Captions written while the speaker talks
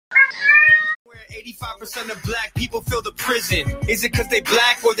85% of black people fill the prison. Is it because they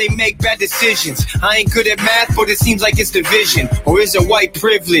black or they make bad decisions? I ain't good at math, but it seems like it's division. Or is it white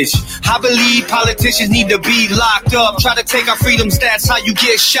privilege? I believe politicians need to be locked up. Try to take our freedoms, that's how you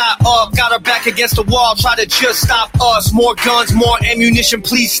get shot up. Got our back against the wall, try to just stop us. More guns, more ammunition,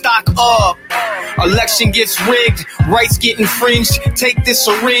 please stock up. Election gets rigged, rights get infringed. Take this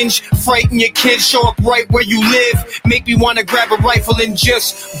syringe, frighten your kids, show up right where you live. Make me want to grab a rifle and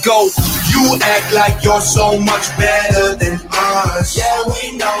just go. You act like you're so much better than us. Yeah,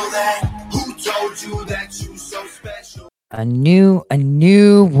 we know that. Who told you that you so special? A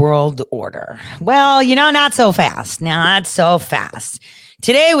new world order. Well, not so fast. Not so fast.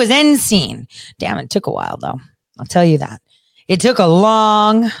 Today was end scene. Damn, it took a while though. I'll tell you that. It took a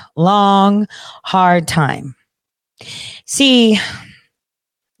long, hard time. See,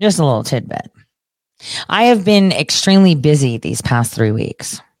 just a little tidbit. I have been extremely busy these past 3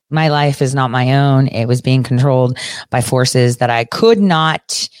 weeks. My life is not my own. It was being controlled by forces that I could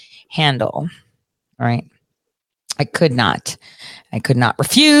not handle. All right. I could not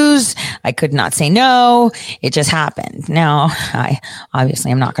refuse. I could not say no. It just happened. Now, I obviously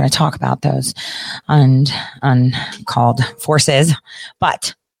am not going to talk about those uncalled forces,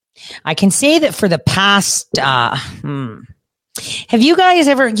 but I can say that for the past, have you guys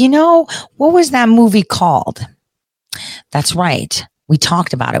ever, what was that movie called? That's right. We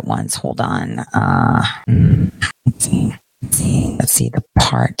talked about it once. Hold on. Let's see the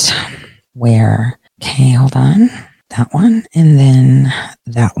part where, okay, hold on. That one and then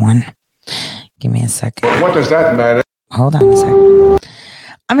that one. Give me a second. What does that matter? Hold on a second.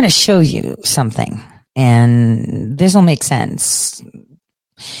 I'm going to show you something, and this will make sense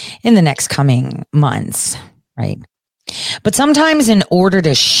in the next coming months, right? But sometimes in order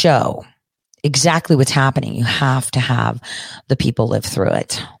to show exactly what's happening, you have to have the people live through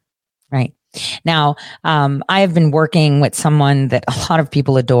it, right? Now, I have been working with someone that a lot of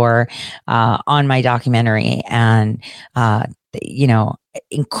people adore on my documentary, and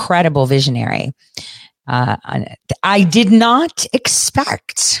incredible visionary. I did not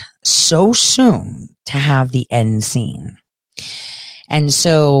expect so soon to have the end scene, and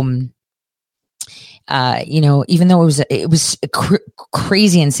so. Even though it was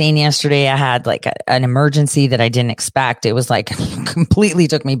crazy insane yesterday, I had like an emergency that I didn't expect. It was like completely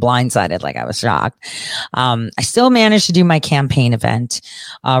took me blindsided. Like I was shocked. I still managed to do my campaign event,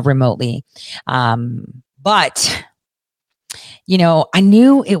 remotely. But I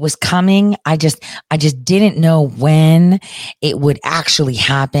knew it was coming. I just didn't know when it would actually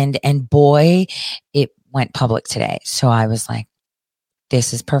happen. And boy, it went public today. So I was like,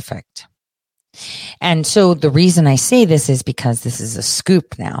 this is perfect. And so the reason I say this is because this is a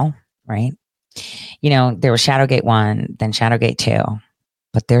scoop now, right? There was Shadowgate 1, then Shadowgate 2,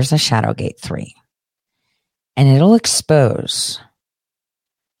 but there's a Shadowgate 3. And it'll expose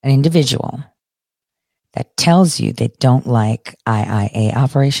an individual that tells you they don't like IIA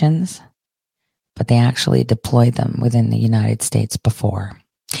operations, but they actually deployed them within the United States before.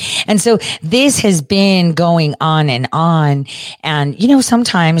 And so this has been going on. And,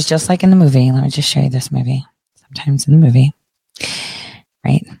 sometimes just like in the movie, let me just show you this movie. Sometimes in the movie,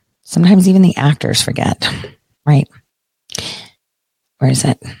 right? Sometimes even the actors forget, right? Where is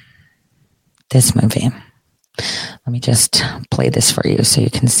it? This movie. Let me just play this for you so you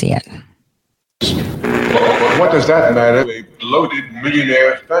can see it. What does that matter? A bloated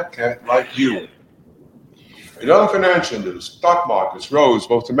millionaire fat cat like you. In other financial news, stock markets rose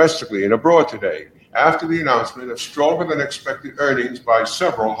both domestically and abroad today after the announcement of stronger than expected earnings by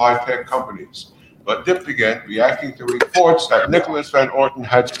several high-tech companies, but dipped again, reacting to reports that Nicholas Van Orton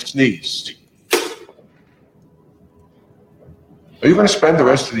had sneezed. Are you going to spend the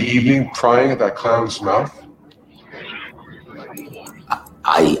rest of the evening prying at that clown's mouth?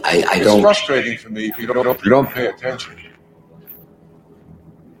 I don't. It's frustrating for me if you don't pay attention.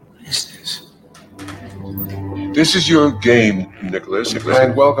 What is this? This is your game, Nicholas,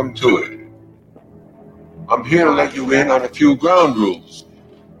 and welcome to it. I'm here to let you in on a few ground rules.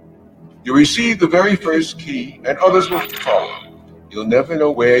 You receive the very first key, and others will follow. You'll never know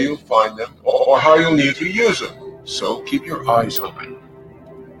where you'll find them or how you'll need to use them, so keep your eyes open.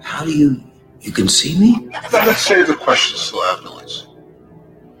 How do you can see me? Let's save the questions till afterwards.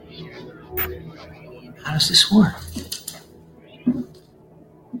 How does this work?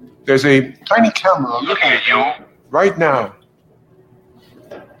 There's a tiny camera looking at you right now.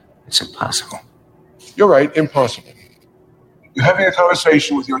 It's impossible. You're right, impossible. You're having a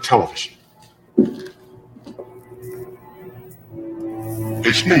conversation with your television.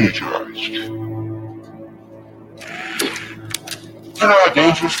 It's miniaturized. You know how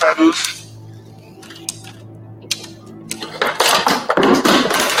dangerous that is?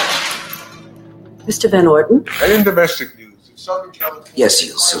 Mr. Van Orton? And in domestic news, in Southern California... Yes,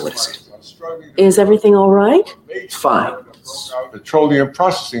 Ilse, what is it? Is everything all right? Fine. Petroleum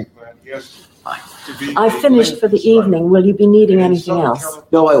processing plant yesterday. I've finished for the evening. Will you be needing anything else?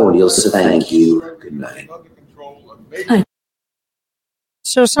 No, I won't, Ilse. Thank you. Good night.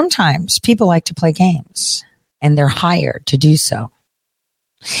 So sometimes people like to play games and they're hired to do so.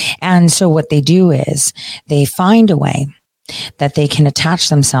 And so what they do is they find a way that they can attach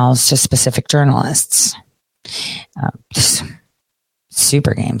themselves to specific journalists.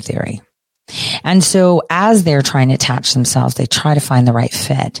 Super game theory. And so as they're trying to attach themselves, they try to find the right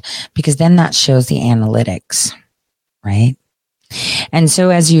fit because then that shows the analytics, right? And so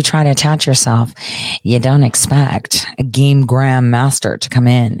as you try to attach yourself, you don't expect a game grandmaster to come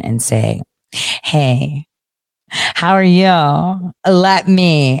in and say, hey, how are you? Let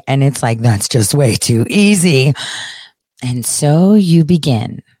me. And it's like, that's just way too easy. And so you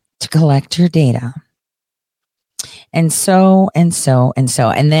begin to collect your data. And so. And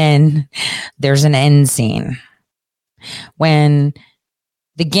then there's an end scene when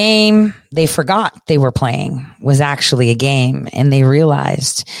the game they forgot they were playing was actually a game, and they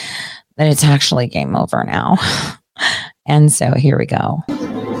realized that it's actually game over now. And so here we go. I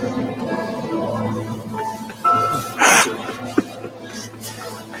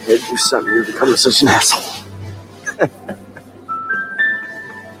hate you, son. You're becoming such an asshole.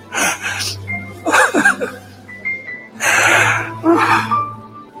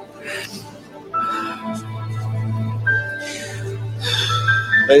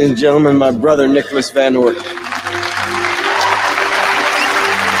 Ladies and gentlemen, my brother, Nicholas Van Orton.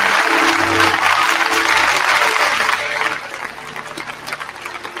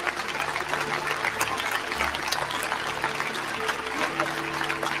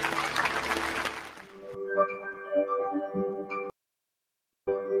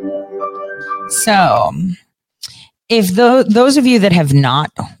 So, if those of you that have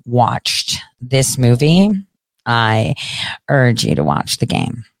not watched this movie, I urge you to watch the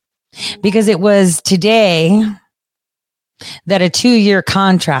game, because it was today that a 2-year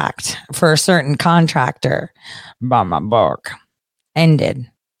contract for a certain contractor by my book ended.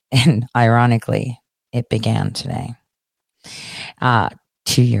 And ironically, it began today,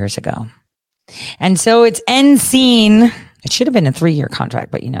 2 years ago. And so it's end scene. It should have been a 3-year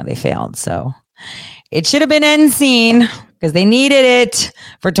contract, but they failed. So it should have been end scene because they needed it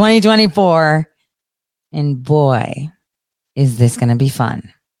for 2024. And boy, is this going to be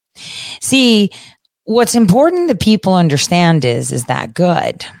fun. See, what's important that people understand is that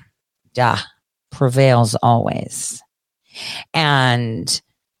good prevails always. And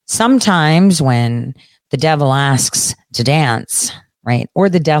sometimes when the devil asks to dance, right? Or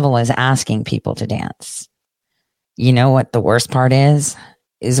the devil is asking people to dance. You know what the worst part is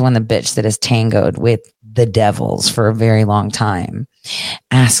when the bitch that has tangoed with the devils for a very long time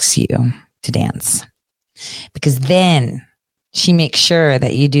asks you to dance. Because then she makes sure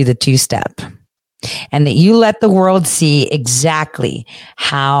that you do the 2-step and that you let the world see exactly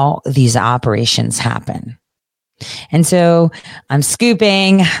how these operations happen. And so I'm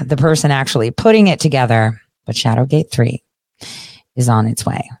scooping the person actually putting it together, but Shadowgate 3 is on its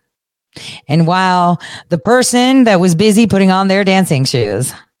way. And while the person that was busy putting on their dancing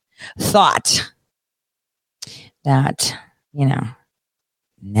shoes thought that,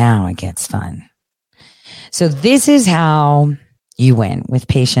 now it gets fun. So this is how you win, with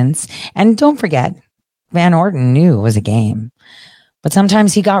patience. And don't forget, Van Orton knew it was a game, but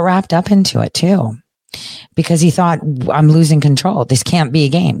sometimes he got wrapped up into it too, because he thought, I'm losing control. This can't be a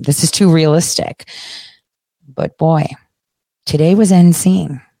game. This is too realistic. But boy, today was end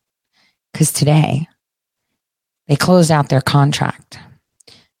scene, because today they closed out their contract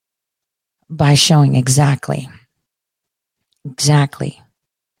by showing exactly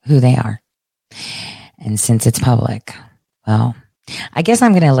who they are. And since it's public, well, I guess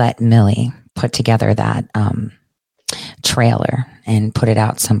I'm going to let Millie put together that trailer and put it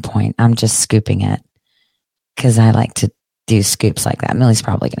out some point. I'm just scooping it because I like to do scoops like that. Millie's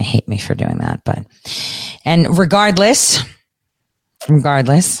probably going to hate me for doing that, and regardless,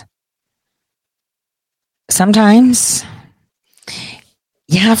 sometimes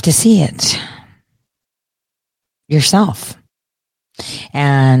you have to see it yourself.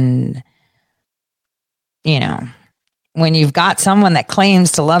 And when you've got someone that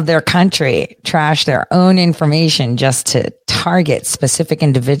claims to love their country, trash their own information just to target specific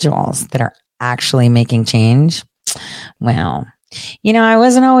individuals that are actually making change. Well, I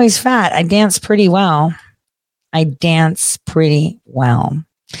wasn't always fat. I dance pretty well.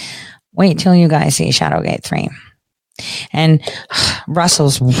 Wait till you guys see Shadowgate 3. And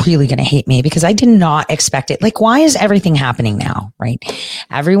Russell's really going to hate me because I did not expect it. Like, why is everything happening now? Right?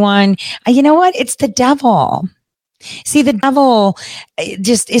 Everyone, you know what? It's the devil. See, the devil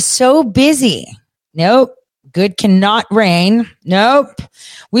just is so busy. Nope. Good cannot reign. Nope.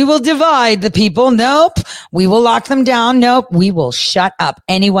 We will divide the people. Nope. We will lock them down. Nope. We will shut up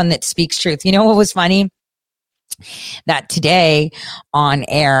anyone that speaks truth. You know what was funny? That today on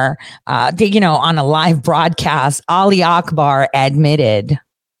air, on a live broadcast, Ali Akbar admitted,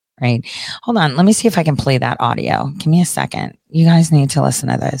 right? Hold on. Let me see if I can play that audio. Give me a second. You guys need to listen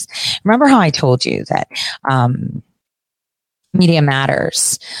to this. Remember how I told you that, Media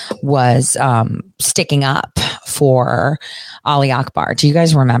Matters was sticking up for Ali Akbar. Do you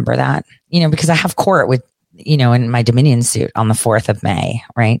guys remember that? Because I have court with, in my Dominion suit on the 4th of May,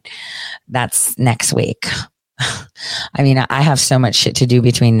 right? That's next week. I mean, I have so much shit to do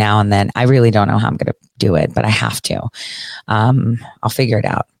between now and then. I really don't know how I'm going to do it, but I have to. I'll figure it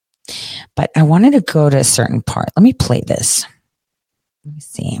out. But I wanted to go to a certain part. Let me play this. Let me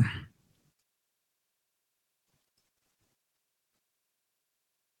see.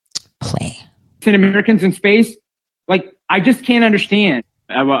 Play. Americans in space, like, I just can't understand.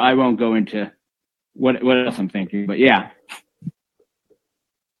 I won't go into what else I'm thinking, but yeah.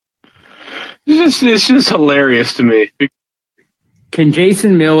 It's just hilarious to me. Can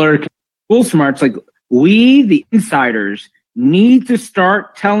Jason Miller, Cool Smarts, like, we, the insiders, need to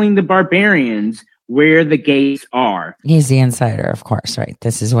start telling the barbarians where the gates are. He's the insider, of course, right?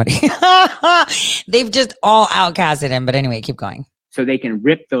 This is what they've just all outcasted him. But anyway, keep going. So they can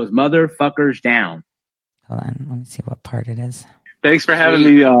rip those motherfuckers down. Hold on. Let me see what part it is. Thanks for having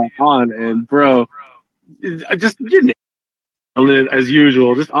me on. And, bro, just as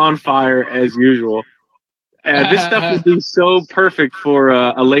usual, just on fire as usual. And this stuff would be so perfect for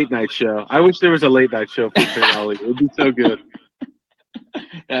a late night show. I wish there was a late night show for Ali. It would be so good.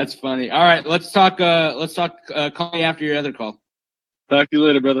 That's funny. All right, let's talk. Call me after your other call. Talk to you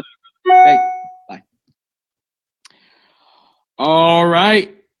later, brother. Hey, bye. All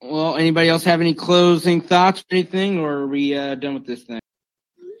right. Well, anybody else have any closing thoughts or anything, or are we done with this thing?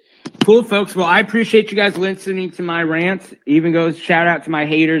 Cool, folks. Well, I appreciate you guys listening to my rants. Even goes shout out to my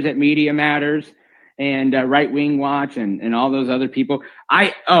haters at Media Matters and Right Wing Watch and all those other people.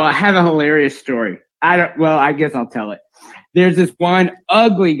 I have a hilarious story. I guess I'll tell it. There's this one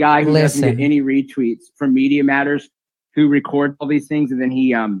ugly guy who doesn't get any retweets from Media Matters who records all these things, and then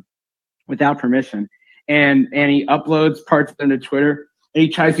he without permission, and he uploads parts of them to Twitter, and he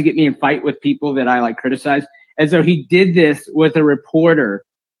tries to get me in fight with people that I criticize. And so he did this with a reporter.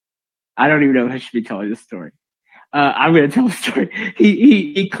 I don't even know if I should be telling this story. I'm going to tell the story.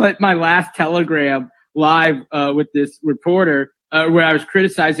 He clipped my last Telegram live with this reporter where I was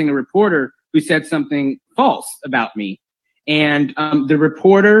criticizing a reporter who said something false about me. And the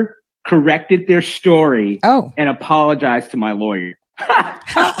reporter corrected their story and apologized to my lawyer.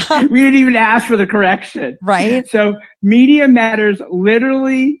 We didn't even ask for the correction. Right. So Media Matters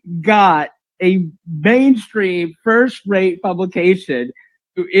literally got a mainstream first-rate publication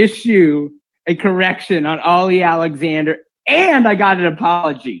to issue a correction on Ali Alexander, and I got an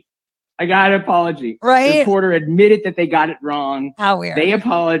apology. Right. The reporter admitted that they got it wrong. How weird. They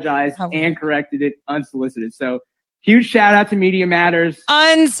apologized and corrected it unsolicited. So huge shout out to Media Matters.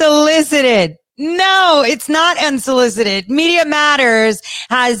 Unsolicited. No, it's not unsolicited. Media Matters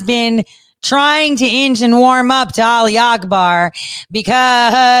has been trying to inch and warm up to Ali Akbar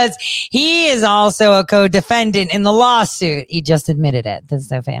because he is also a co-defendant in the lawsuit. He just admitted it. This is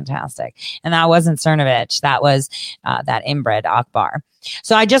so fantastic. And that wasn't Cernovich. That was that inbred Akbar.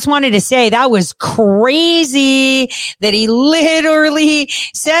 So I just wanted to say that was crazy that he literally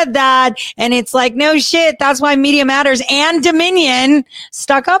said that. And it's like, no shit. That's why Media Matters and Dominion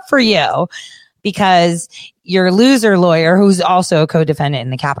stuck up for you. Because your loser lawyer, who's also a co-defendant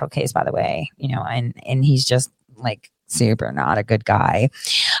in the capital case, by the way, and he's just super not a good guy.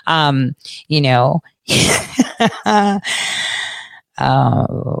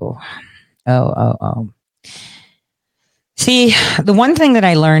 See, the one thing that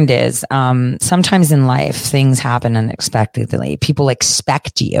I learned is sometimes in life, things happen unexpectedly. People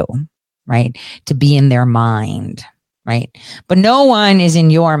expect you, right, to be in their mind, right? But no one is in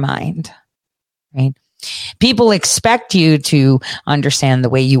your mind. Right? People expect you to understand the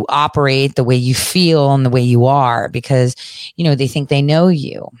way you operate, the way you feel, and the way you are because, they think they know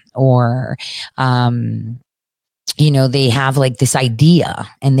you or, they have this idea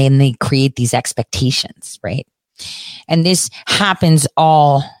and then they create these expectations, right? And this happens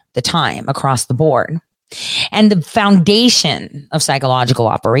all the time across the board. And the foundation of psychological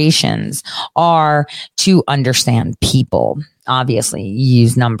operations are to understand people. Obviously, you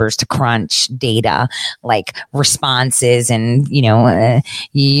use numbers to crunch data like responses, and, you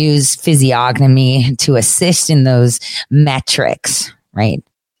use physiognomy to assist in those metrics, right?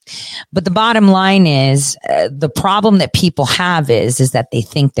 But the bottom line is the problem that people have is that they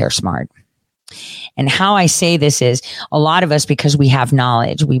think they're smart. And how I say this is a lot of us, because we have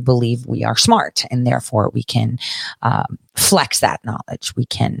knowledge, we believe we are smart, and therefore we can flex that knowledge. We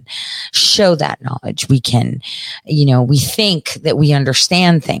can show that knowledge. We can, we think that we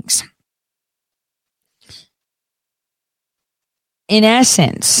understand things. In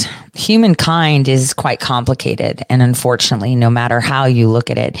essence, humankind is quite complicated. And unfortunately, no matter how you look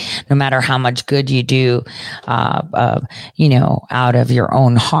at it, no matter how much good you do, out of your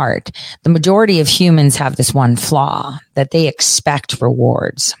own heart, the majority of humans have this one flaw, that they expect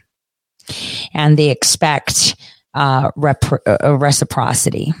rewards, and they expect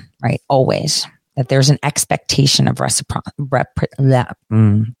reciprocity, right? Always. That there's an expectation of can't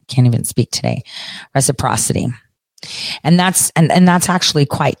even speak today. Reciprocity. And that's actually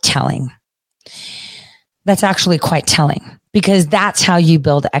quite telling. That's actually quite telling, because that's how you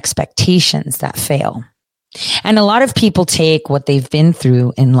build expectations that fail. And a lot of people take what they've been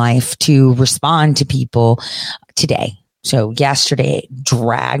through in life to respond to people today. So yesterday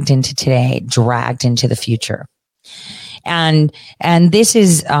dragged into today, dragged into the future. And this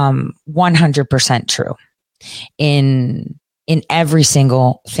is 100% true in every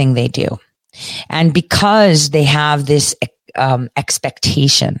single thing they do. And because they have this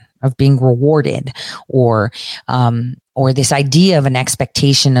expectation of being rewarded, or this idea of an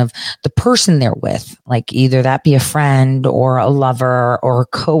expectation of the person they're with, like either that be a friend or a lover or a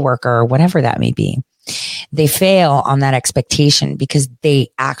coworker or whatever that may be, they fail on that expectation because they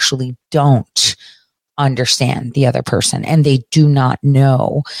actually don't understand the other person, and they do not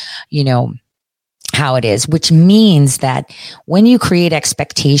know, how it is, which means that when you create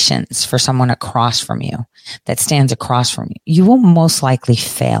expectations for someone across from you, that stands across from you, you will most likely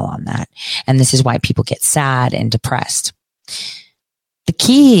fail on that. And this is why people get sad and depressed. The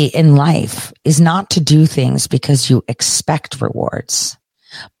key in life is not to do things because you expect rewards,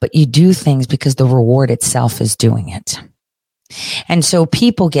 but you do things because the reward itself is doing it. And so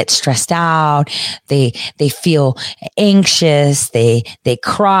people get stressed out. They feel anxious. They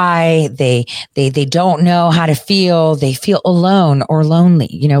cry. They don't know how to feel. They feel alone or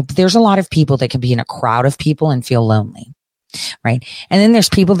lonely. There's a lot of people that can be in a crowd of people and feel lonely. Right. And then there's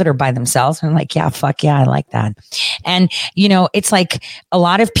people that are by themselves and like, yeah, fuck yeah, I like that. And, it's like a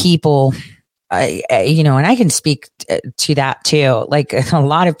lot of people, and I can speak to that too. Like a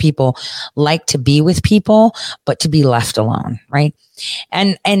lot of people like to be with people, but to be left alone. Right.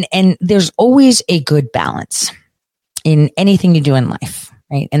 And there's always a good balance in anything you do in life.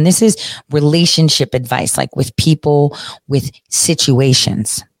 Right. And this is relationship advice, like with people, with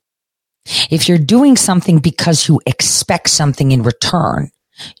situations. If you're doing something because you expect something in return,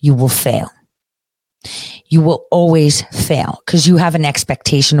 you will fail. You will always fail because you have an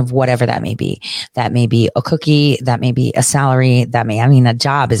expectation of whatever that may be. That may be a cookie. That may be a salary. A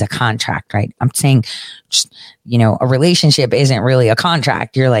job is a contract, right? I'm saying, a relationship isn't really a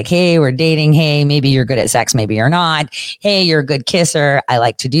contract. You're like, hey, we're dating. Hey, maybe you're good at sex. Maybe you're not. Hey, you're a good kisser. I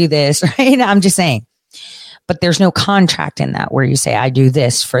like to do this, right? I'm just saying. But there's no contract in that where you say, I do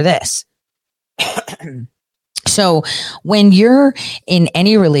this for this. So when you're in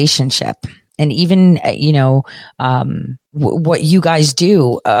any relationship, and even, what you guys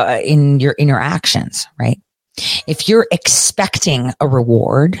do in your interactions, right? If you're expecting a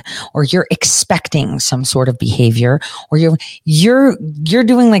reward, or you're expecting some sort of behavior, or you're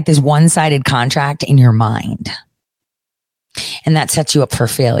doing like this one-sided contract in your mind, and that sets you up for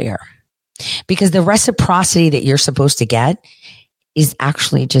failure, because the reciprocity that you're supposed to get is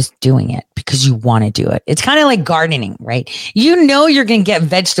actually just doing it because you want to do it. It's kind of like gardening, right? You're going to get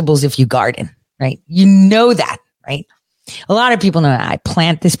vegetables if you garden, right? You know that, right? A lot of people know that. I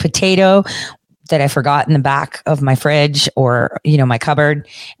plant this potato that I forgot in the back of my fridge or, my cupboard,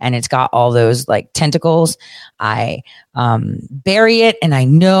 and it's got all those like tentacles. I bury it, and I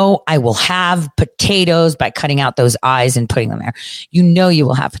know I will have potatoes by cutting out those eyes and putting them there. You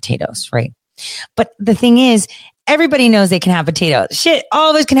will have potatoes, right? But the thing is, everybody knows they can have potatoes. Shit, all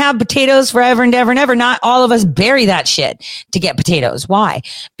of us can have potatoes forever and ever and ever. Not all of us bury that shit to get potatoes. Why?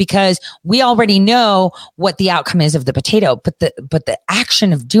 Because we already know what the outcome is of the potato. But the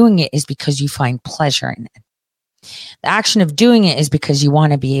action of doing it is because you find pleasure in it. The action of doing it is because you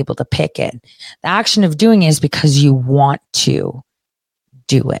want to be able to pick it. The action of doing it is because you want to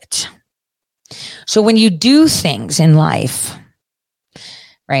do it. So when you do things in life,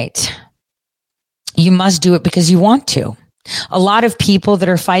 right, you must do it because you want to. A lot of people that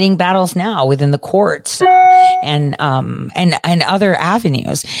are fighting battles now within the courts and other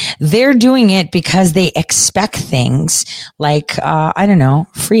avenues, they're doing it because they expect things like, I don't know,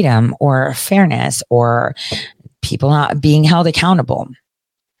 freedom or fairness or people not being held accountable.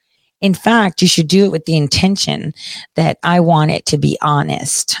 In fact, you should do it with the intention that I want it to be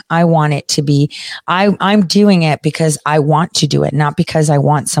honest. I want it to be, I'm doing it because I want to do it, not because I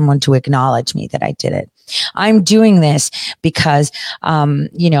want someone to acknowledge me that I did it. I'm doing this because,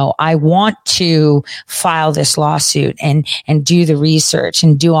 I want to file this lawsuit and do the research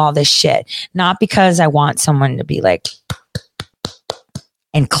and do all this shit, not because I want someone to be like,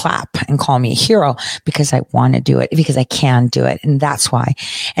 and clap and call me a hero, because I want to do it, because I can do it. And that's why.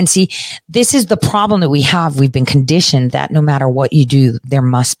 And see, this is the problem that we have. We've been conditioned that no matter what you do, there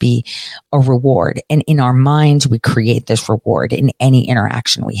must be a reward. And in our minds, we create this reward in any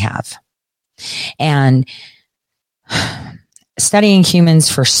interaction we have. And studying humans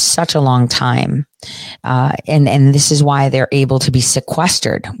for such a long time, and this is why they're able to be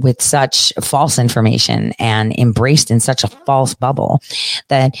sequestered with such false information and embraced in such a false bubble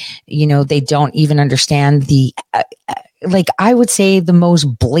that, they don't even understand the, I would say the most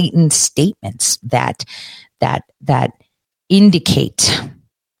blatant statements that indicate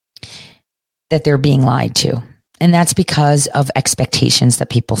that they're being lied to. And that's because of expectations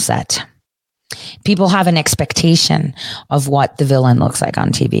that people set. People have an expectation of what the villain looks like on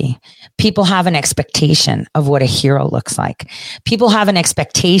TV. People have an expectation of what a hero looks like. People have an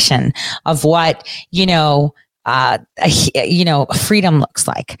expectation of what, freedom looks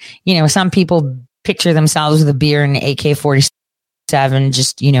like. Some people picture themselves with a beer and an AK-47,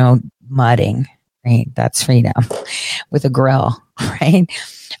 just, mudding, right? That's freedom with a grill, right?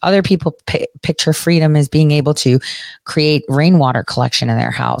 Other people picture freedom as being able to create rainwater collection in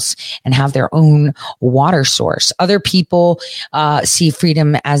their house and have their own water source. Other people see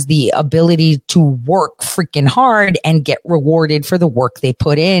freedom as the ability to work freaking hard and get rewarded for the work they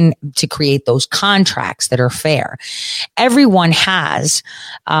put in to create those contracts that are fair. Everyone has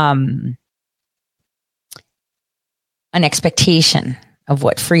an expectation of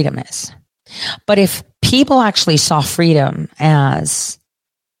what freedom is. But if people actually saw freedom as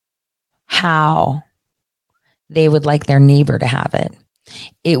how they would like their neighbor to have it,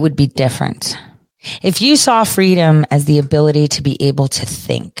 it would be different. If you saw freedom as the ability to be able to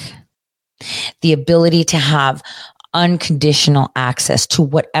think, the ability to have unconditional access to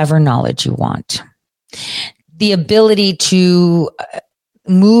whatever knowledge you want, the ability to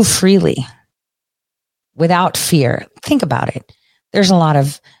move freely without fear. Think about it. There's a lot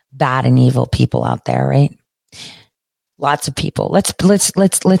of bad and evil people out there, right? Lots of people.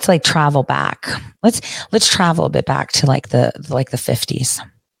 Let's like travel back. Let's travel a bit back to like the 50s.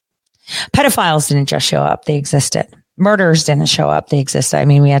 Pedophiles didn't just show up. They existed. Murderers didn't show up. They existed. I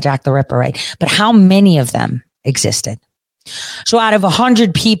mean, we had Jack the Ripper, right? But how many of them existed? So out of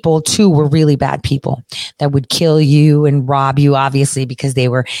 100 people, 2 were really bad people that would kill you and rob you, obviously, because they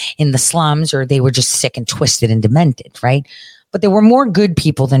were in the slums or they were just sick and twisted and demented, right? But there were more good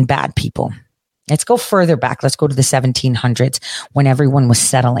people than bad people. Let's go further back. Let's go to the 1700s when everyone was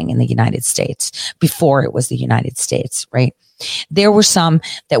settling in the United States, before it was the United States, right? There were some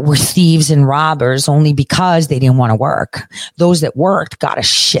that were thieves and robbers only because they didn't want to work. Those that worked got a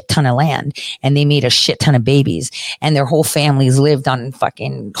shit ton of land and they made a shit ton of babies and their whole families lived on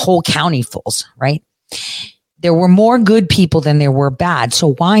fucking whole countyfuls, right? There were more good people than there were bad.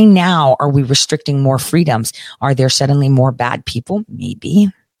 So why now are we restricting more freedoms? Are there suddenly more bad people? Maybe.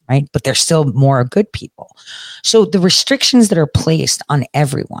 Right? But there's still more good people. So the restrictions that are placed on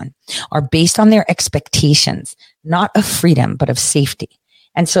everyone are based on their expectations, not of freedom, but of safety.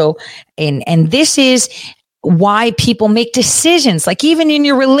 And so, and this is why people make decisions, like even in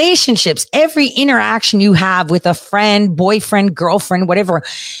your relationships, every interaction you have with a friend, boyfriend, girlfriend, whatever,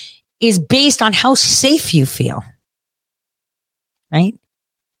 is based on how safe you feel. Right?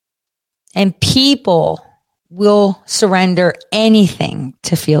 And people will surrender anything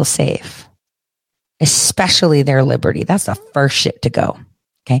to feel safe, especially their liberty. That's the first shit to go.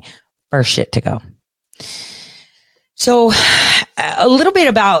 Okay. First shit to go. So a little bit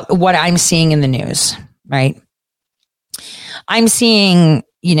about what I'm seeing in the news, right? I'm seeing,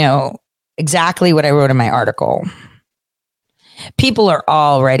 exactly what I wrote in my article. People are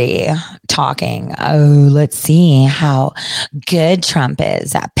already talking, oh, let's see how good Trump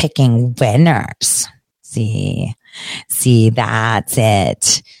is at picking winners. See, that's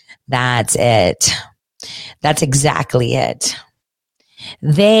it. That's exactly it.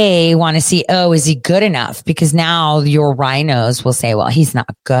 They want to see, oh, is he good enough? Because now your rhinos will say, well, he's not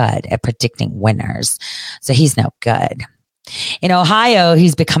good at predicting winners, so he's no good. In Ohio,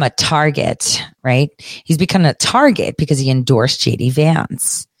 he's become a target, right? He's become a target because he endorsed J.D.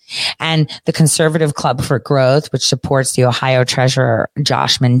 Vance. And the Conservative Club for Growth, which supports the Ohio Treasurer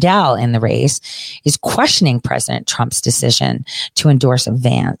Josh Mandel in the race, is questioning President Trump's decision to endorse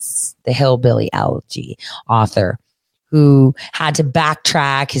Vance, the hillbilly elegy author, who had to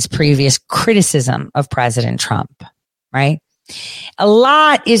backtrack his previous criticism of President Trump, right? A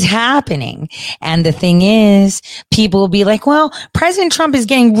lot is happening. And the thing is, people will be like, well, President Trump is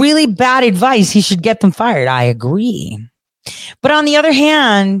getting really bad advice. He should get them fired. I agree. But on the other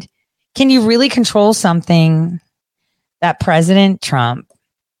hand, can you really control something that President Trump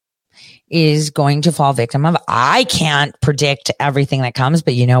is going to fall victim of? I can't predict everything that comes,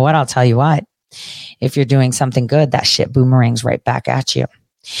 but you know what? I'll tell you what. If you're doing something good, that shit boomerangs right back at you.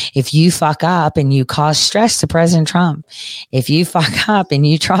 If you fuck up and you cause stress to President Trump, if you fuck up and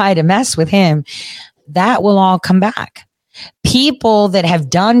you try to mess with him, that will all come back. People that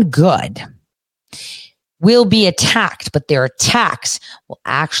have done good will be attacked, but their attacks will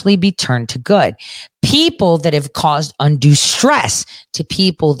actually be turned to good. People that have caused undue stress to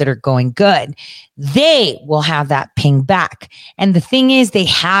people that are going good, they will have that ping back. And the thing is, they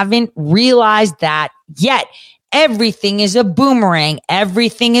haven't realized that yet. Everything is a boomerang.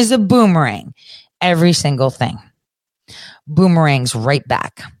 Everything is a boomerang. Every single thing. Boomerangs right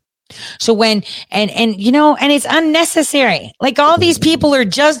back. So when, and it's unnecessary. Like all these people are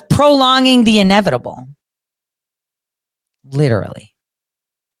just prolonging the inevitable. Literally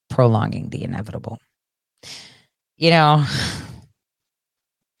prolonging the inevitable.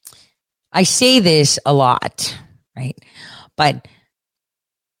 I say this a lot, right? But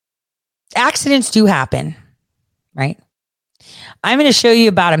accidents do happen. Right? I'm going to show you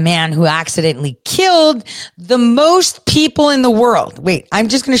about a man who accidentally killed the most people in the world. Wait, I'm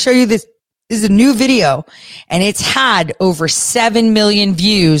just going to show you this. This is a new video, and it's had over 7 million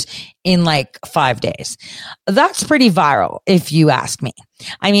views in like 5 days. That's pretty viral, if you ask me.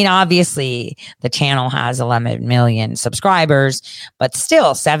 I mean, obviously, the channel has 11 million subscribers, but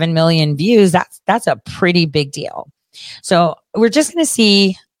still 7 million views. That's a pretty big deal. So we're just going to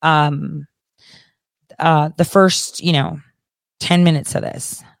see the first, 10 minutes of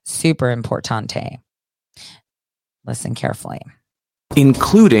this. Super importante. Listen carefully.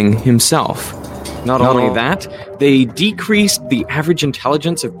 Including himself. Not only that, they decreased the average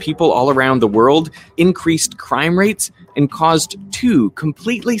intelligence of people all around the world, increased crime rates, and caused 2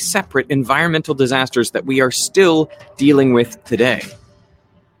 completely separate environmental disasters that we are still dealing with today.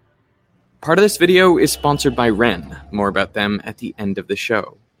 Part of this video is sponsored by Wren. More about them at the end of the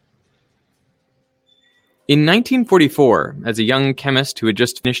show. In 1944, as a young chemist who had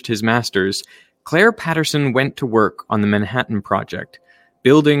just finished his master's, Claire Patterson went to work on the Manhattan Project,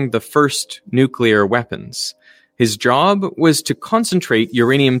 building the first nuclear weapons. His job was to concentrate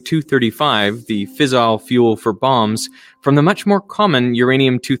uranium-235, the fissile fuel for bombs, from the much more common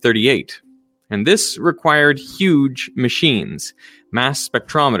uranium-238. And this required huge machines, mass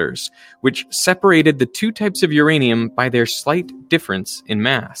spectrometers, which separated the 2 types of uranium by their slight difference in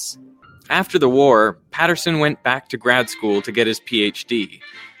mass. After the war, Patterson went back to grad school to get his PhD.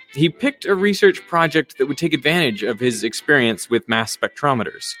 He picked a research project that would take advantage of his experience with mass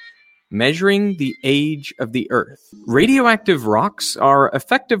spectrometers, measuring the age of the Earth. Radioactive rocks are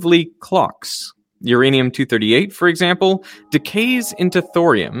effectively clocks. Uranium-238, for example, decays into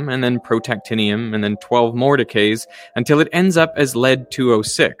thorium, and then protactinium, and then 12 more decays, until it ends up as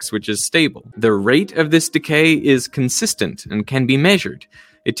lead-206, which is stable. The rate of this decay is consistent and can be measured.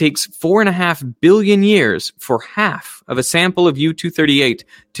 It takes 4.5 billion years for half of a sample of U-238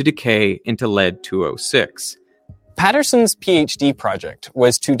 to decay into lead-206. Patterson's PhD project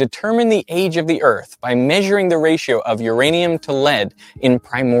was to determine the age of the Earth by measuring the ratio of uranium to lead in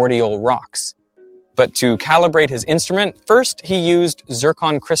primordial rocks. But to calibrate his instrument, first he used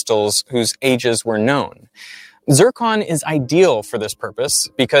zircon crystals whose ages were known. Zircon is ideal for this purpose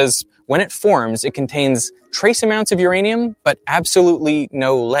because when it forms, it contains trace amounts of uranium, but absolutely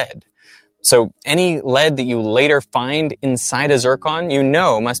no lead. So any lead that you later find inside a zircon,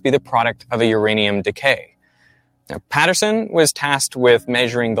 must be the product of a uranium decay. Now, Patterson was tasked with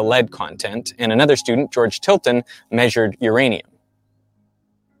measuring the lead content, and another student, George Tilton, measured uranium.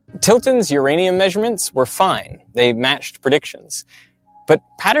 Tilton's uranium measurements were fine. They matched predictions. But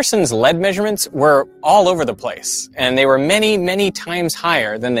Patterson's lead measurements were all over the place, and they were many, many times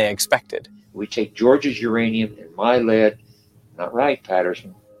higher than they expected. We take George's uranium and my lead. Not right,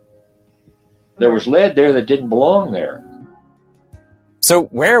 Patterson. There was lead there that didn't belong there. So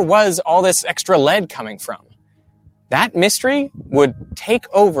where was all this extra lead coming from? That mystery would take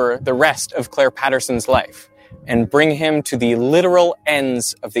over the rest of Claire Patterson's life and bring him to the literal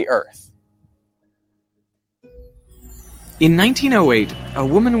ends of the earth. In 1908, a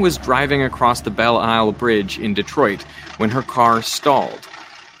woman was driving across the Belle Isle Bridge in Detroit when her car stalled.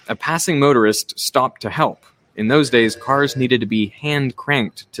 A passing motorist stopped to help. In those days, cars needed to be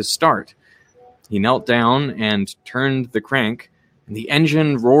hand-cranked to start. He knelt down and turned the crank, and the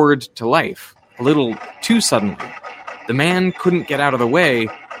engine roared to life, a little too suddenly. The man couldn't get out of the way,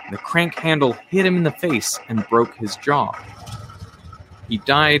 and the crank handle hit him in the face and broke his jaw. He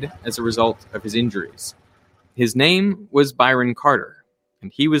died as a result of his injuries. His name was Byron Carter,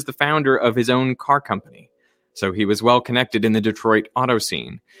 and he was the founder of his own car company, so he was well connected in the Detroit auto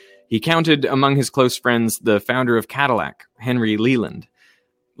scene. He counted among his close friends the founder of Cadillac, Henry Leland.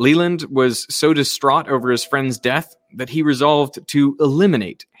 Leland was so distraught over his friend's death that he resolved to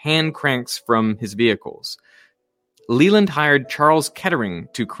eliminate hand cranks from his vehicles. Leland hired Charles Kettering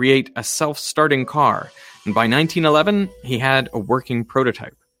to create a self-starting car, and by 1911, he had a working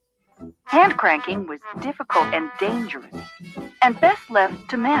prototype. Hand cranking was difficult and dangerous, and best left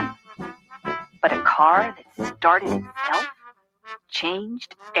to men. But a car that started itself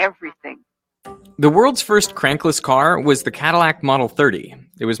changed everything. The world's first crankless car was the Cadillac Model 30.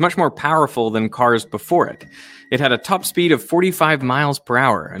 It was much more powerful than cars before it. It had a top speed of 45 miles per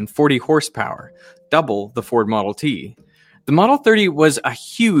hour and 40 horsepower, double the Ford Model T. The Model 30 was a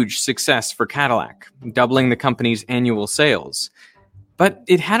huge success for Cadillac, doubling the company's annual sales. But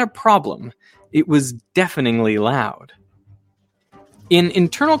it had a problem. It was deafeningly loud. In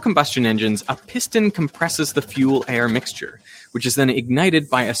internal combustion engines, a piston compresses the fuel-air mixture, which is then ignited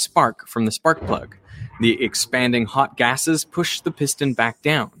by a spark from the spark plug. The expanding hot gases push the piston back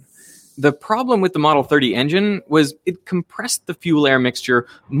down. The problem with the Model 30 engine was it compressed the fuel-air mixture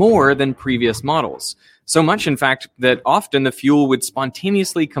more than previous models. So much, in fact, that often the fuel would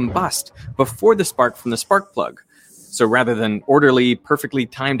spontaneously combust before the spark from the spark plug. So rather than orderly, perfectly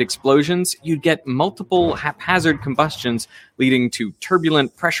timed explosions, you'd get multiple haphazard combustions leading to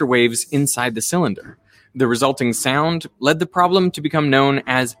turbulent pressure waves inside the cylinder. The resulting sound led the problem to become known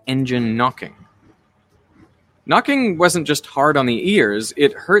as engine knocking. Knocking wasn't just hard on the ears,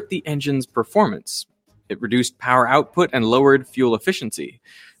 it hurt the engine's performance. It reduced power output and lowered fuel efficiency.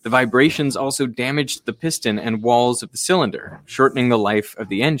 The vibrations also damaged the piston and walls of the cylinder, shortening the life of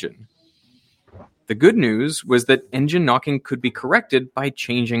the engine. The good news was that engine knocking could be corrected by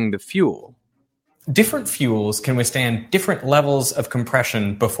changing the fuel. Different fuels can withstand different levels of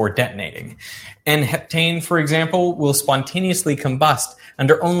compression before detonating. N-heptane, for example, will spontaneously combust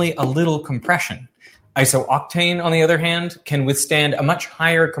under only a little compression. Isooctane, on the other hand, can withstand a much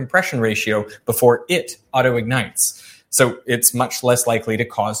higher compression ratio before it auto-ignites, so it's much less likely to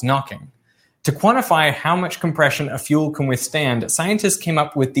cause knocking. To quantify how much compression a fuel can withstand, scientists came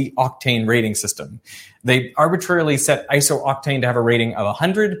up with the octane rating system. They arbitrarily set isooctane to have a rating of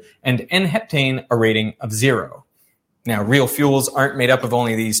 100 and N-heptane a rating of 0. Now, real fuels aren't made up of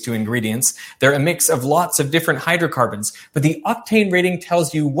only these two ingredients. They're a mix of lots of different hydrocarbons, but the octane rating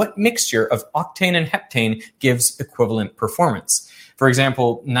tells you what mixture of octane and heptane gives equivalent performance. For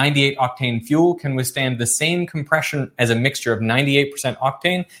example, 98-octane fuel can withstand the same compression as a mixture of 98%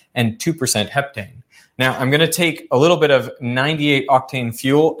 octane and 2% heptane. Now, I'm going to take a little bit of 98-octane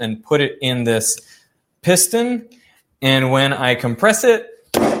fuel and put it in this piston, and when I compress it,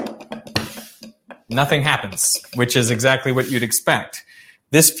 nothing happens, which is exactly what you'd expect.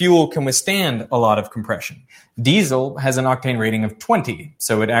 This fuel can withstand a lot of compression. Diesel has an octane rating of 20,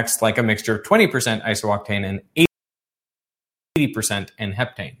 so it acts like a mixture of 20% isooctane and 80%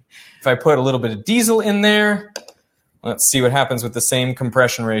 N-heptane. If I put a little bit of diesel in there, let's see what happens with the same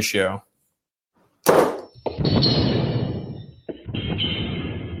compression ratio.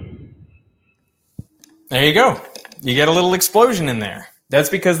 There you go. You get a little explosion in there. That's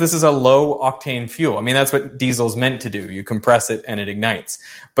because this is a low-octane fuel. I mean, that's what diesel's meant to do. You compress it and it ignites.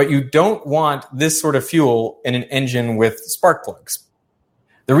 But you don't want this sort of fuel in an engine with spark plugs.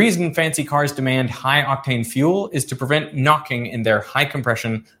 The reason fancy cars demand high-octane fuel is to prevent knocking in their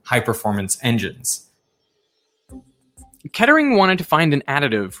high-compression, high-performance engines. Kettering wanted to find an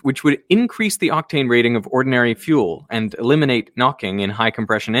additive which would increase the octane rating of ordinary fuel and eliminate knocking in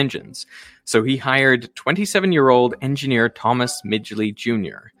high-compression engines. So he hired 27-year-old engineer Thomas Midgley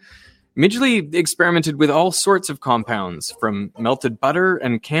Jr. Midgley experimented with all sorts of compounds, from melted butter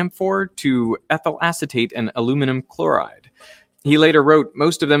and camphor to ethyl acetate and aluminum chloride. He later wrote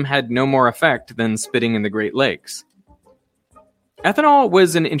most of them had no more effect than spitting in the Great Lakes. Ethanol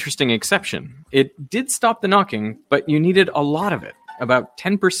was an interesting exception. It did stop the knocking, but you needed a lot of it, about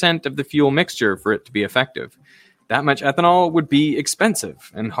 10% of the fuel mixture for it to be effective. That much ethanol would be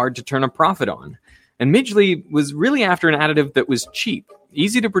expensive and hard to turn a profit on. And Midgley was really after an additive that was cheap,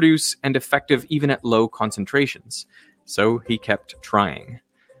 easy to produce, and effective even at low concentrations. So he kept trying.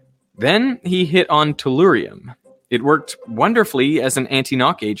 Then he hit on tellurium. It worked wonderfully as an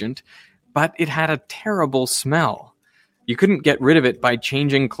anti-knock agent, but it had a terrible smell. You couldn't get rid of it by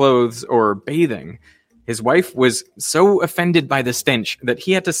changing clothes or bathing. His wife was so offended by the stench that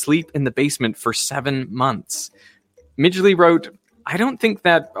he had to sleep in the basement for 7 months. Midgley wrote, "I don't think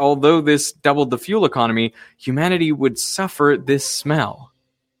that, although this doubled the fuel economy, humanity would suffer this smell."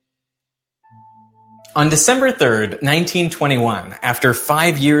 On December 3rd, 1921, after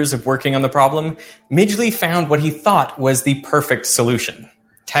 5 years of working on the problem, Midgley found what he thought was the perfect solution: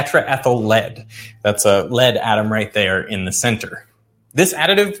 tetraethyl lead. That's a lead atom right there in the center. This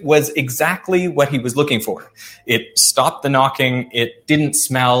additive was exactly what he was looking for. It stopped the knocking, it didn't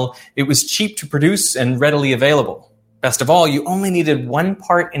smell, it was cheap to produce and readily available. Best of all, you only needed 1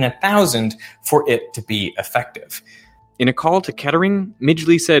 part in 1,000 for it to be effective. In a call to Kettering,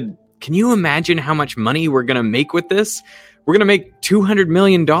 Midgley said, "Can you imagine how much money we're going to make with this? We're going to make $200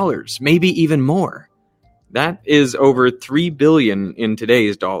 million, maybe even more." That is over $3 billion in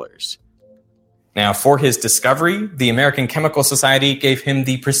today's dollars. Now, for his discovery, the American Chemical Society gave him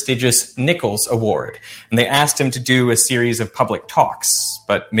the prestigious Nichols Award, and they asked him to do a series of public talks,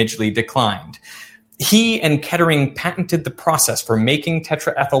 but Midgley declined. He and Kettering patented the process for making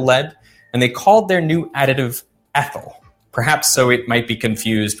tetraethyl lead, and they called their new additive ethyl, perhaps so it might be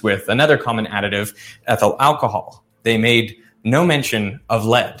confused with another common additive, ethyl alcohol. They made no mention of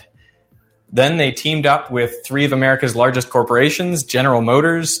lead. Then they teamed up with 3 of America's largest corporations, General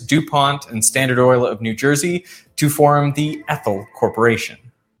Motors, DuPont, and Standard Oil of New Jersey, to form the Ethyl Corporation.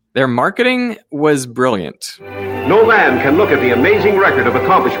 Their marketing was brilliant. No man can look at the amazing record of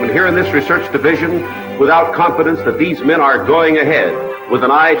accomplishment here in this research division without confidence that these men are going ahead with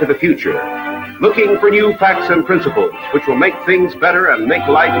an eye to the future, looking for new facts and principles which will make things better and make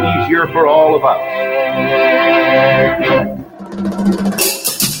life easier for all of us.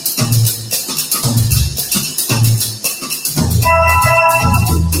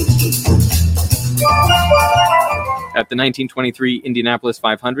 At the 1923 Indianapolis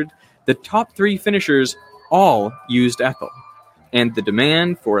 500, the top 3 finishers all used ethyl, and the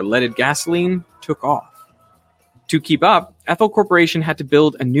demand for leaded gasoline took off. To keep up, Ethyl Corporation had to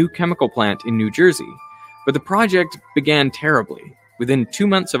build a new chemical plant in New Jersey, but the project began terribly. Within 2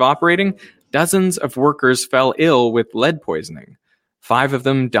 months of operating, dozens of workers fell ill with lead poisoning. 5 of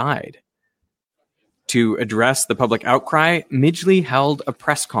them died. To address the public outcry, Midgley held a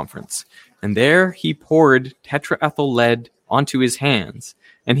press conference, and there he poured tetraethyl lead onto his hands,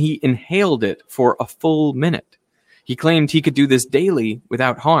 and he inhaled it for a full minute. He claimed he could do this daily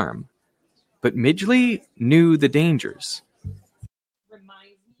without harm. But Midgley knew the dangers.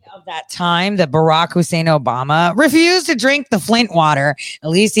 Of that time that Barack Hussein Obama refused to drink the Flint water. At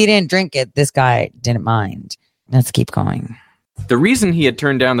least he didn't drink it. This guy didn't mind. Let's keep going. The reason he had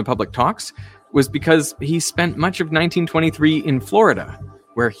turned down the public talks was because he spent much of 1923 in Florida,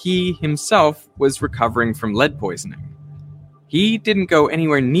 where he himself was recovering from lead poisoning. He didn't go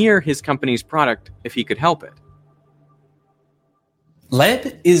anywhere near his company's product if he could help it.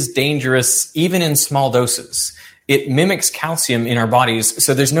 Lead is dangerous even in small doses. It mimics calcium in our bodies,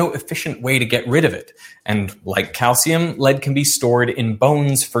 so there's no efficient way to get rid of it. And like calcium, lead can be stored in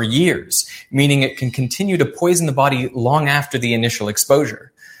bones for years, meaning it can continue to poison the body long after the initial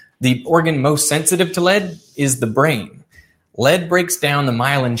exposure. The organ most sensitive to lead is the brain. Lead breaks down the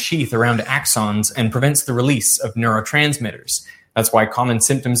myelin sheath around axons and prevents the release of neurotransmitters. That's why common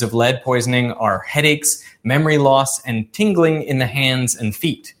symptoms of lead poisoning are headaches, memory loss, and tingling in the hands and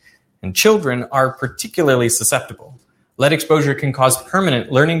feet. And children are particularly susceptible. Lead exposure can cause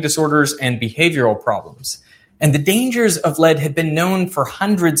permanent learning disorders and behavioral problems. And the dangers of lead had been known for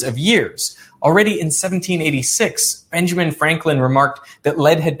hundreds of years. Already in 1786, Benjamin Franklin remarked that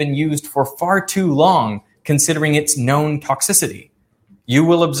lead had been used for far too long, considering its known toxicity. You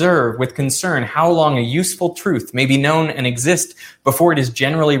will observe with concern how long a useful truth may be known and exist before it is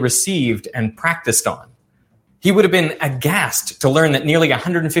generally received and practiced on. He would have been aghast to learn that nearly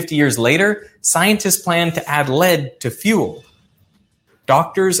 150 years later, scientists planned to add lead to fuel.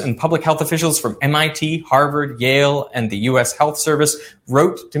 Doctors and public health officials from MIT, Harvard, Yale, and the U.S. Health Service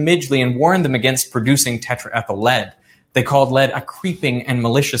wrote to Midgley and warned them against producing tetraethyl lead. They called lead a creeping and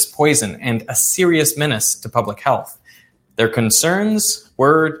malicious poison and a serious menace to public health. Their concerns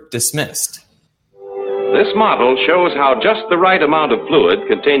were dismissed. This model shows how just the right amount of fluid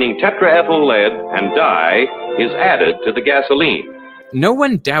containing tetraethyl lead and dye is added to the gasoline. No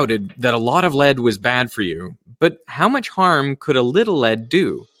one doubted that a lot of lead was bad for you, but how much harm could a little lead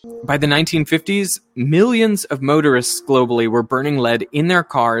do? By the 1950s, millions of motorists globally were burning lead in their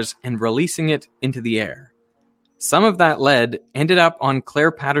cars and releasing it into the air. Some of that lead ended up on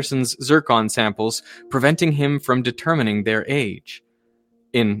Claire Patterson's zircon samples, preventing him from determining their age.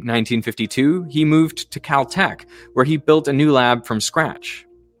 In 1952, he moved to Caltech, where he built a new lab from scratch.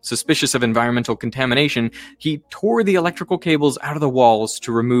 Suspicious of environmental contamination, he tore the electrical cables out of the walls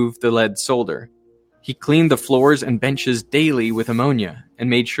to remove the lead solder. He cleaned the floors and benches daily with ammonia and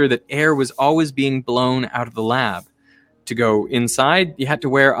made sure that air was always being blown out of the lab. To go inside, you had to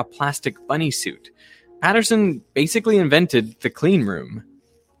wear a plastic bunny suit. Patterson basically invented the clean room.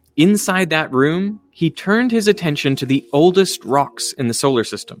 Inside that room, he turned his attention to the oldest rocks in the solar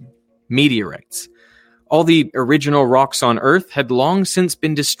system, meteorites. All the original rocks on Earth had long since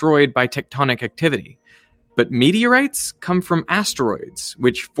been destroyed by tectonic activity. But meteorites come from asteroids,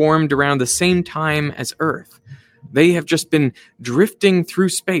 which formed around the same time as Earth. They have just been drifting through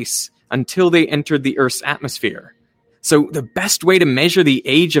space until they entered the Earth's atmosphere. So the best way to measure the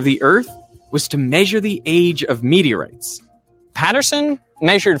age of the Earth was to measure the age of meteorites. Patterson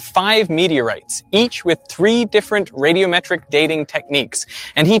measured 5 meteorites, each with 3 different radiometric dating techniques,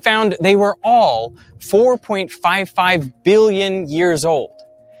 and he found they were all 4.55 billion years old.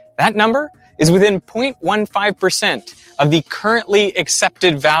 That number is within 0.15% of the currently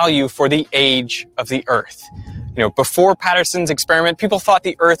accepted value for the age of the Earth. Before Patterson's experiment, people thought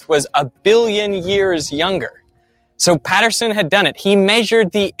the Earth was 1 billion years younger. So Patterson had done it. He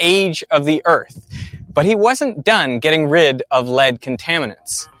measured the age of the Earth. But he wasn't done getting rid of lead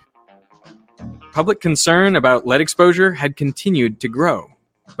contaminants. Public concern about lead exposure had continued to grow.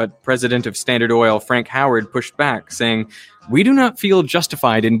 But President of Standard Oil Frank Howard pushed back, saying, "We do not feel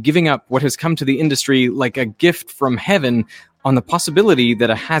justified in giving up what has come to the industry like a gift from heaven on the possibility that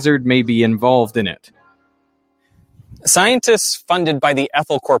a hazard may be involved in it." Scientists funded by the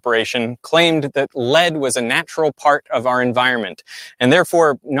Ethel Corporation claimed that lead was a natural part of our environment and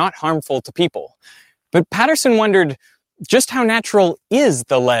therefore not harmful to people. But Patterson wondered just how natural is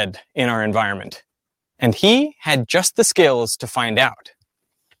the lead in our environment? And he had just the skills to find out.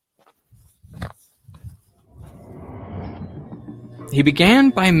 He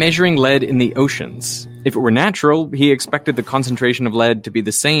began by measuring lead in the oceans. If it were natural, he expected the concentration of lead to be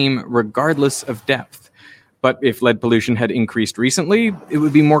the same regardless of depth. But if lead pollution had increased recently, it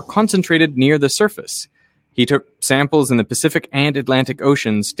would be more concentrated near the surface. He took samples in the Pacific and Atlantic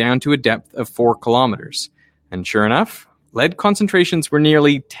Oceans down to a depth of 4 kilometers. And sure enough, lead concentrations were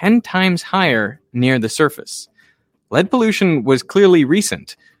nearly 10 times higher near the surface. Lead pollution was clearly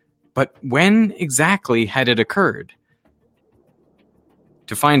recent, but when exactly had it occurred?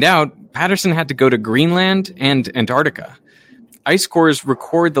 To find out, Patterson had to go to Greenland and Antarctica. Ice cores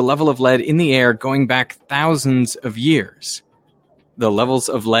record the level of lead in the air going back thousands of years. The levels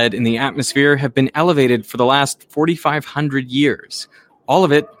of lead in the atmosphere have been elevated for the last 4,500 years. All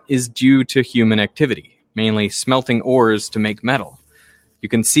of it is due to human activity, mainly smelting ores to make metal. You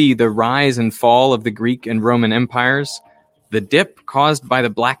can see the rise and fall of the Greek and Roman empires, the dip caused by the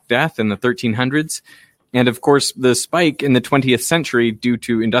Black Death in the 1300s, and of course the spike in the 20th century due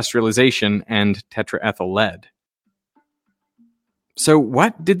to industrialization and tetraethyl lead. So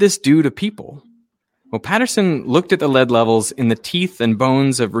what did this do to people? Well, Patterson looked at the lead levels in the teeth and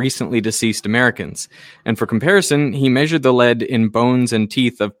bones of recently deceased Americans, and for comparison, he measured the lead in bones and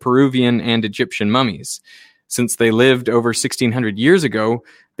teeth of Peruvian and Egyptian mummies. Since they lived over 1,600 years ago,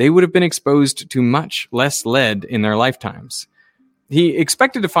 they would have been exposed to much less lead in their lifetimes. He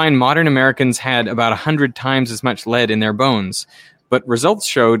expected to find modern Americans had about 100 times as much lead in their bones, but results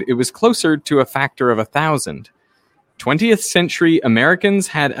showed it was closer to a factor of 1,000. 20th century Americans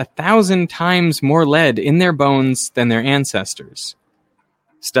had 1,000 times more lead in their bones than their ancestors.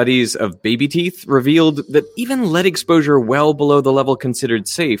 Studies of baby teeth revealed that even lead exposure well below the level considered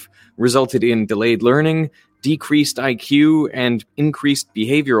safe resulted in delayed learning, decreased IQ, and increased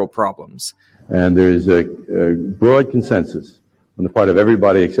behavioral problems. And there is a broad consensus on the part of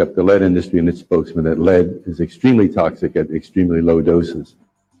everybody except the lead industry and its spokesman that lead is extremely toxic at extremely low doses.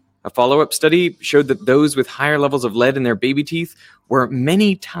 A follow-up study showed that those with higher levels of lead in their baby teeth were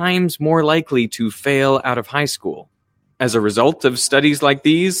many times more likely to fail out of high school. As a result of studies like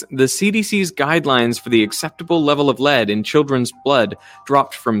these, the CDC's guidelines for the acceptable level of lead in children's blood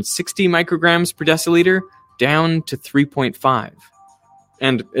dropped from 60 micrograms per deciliter down to 3.5.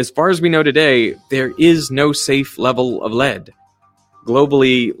 And as far as we know today, there is no safe level of lead.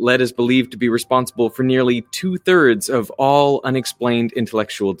 Globally, lead is believed to be responsible for nearly 2/3 of all unexplained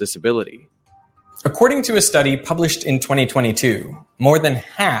intellectual disability. According to a study published in 2022, more than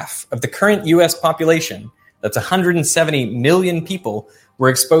half of the current U.S. population, that's 170 million people, were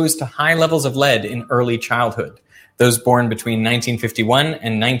exposed to high levels of lead in early childhood. Those born between 1951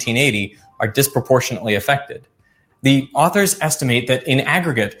 and 1980 are disproportionately affected. The authors estimate that in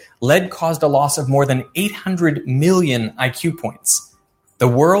aggregate, lead caused a loss of more than 800 million IQ points. The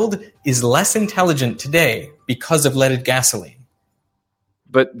world is less intelligent today because of leaded gasoline.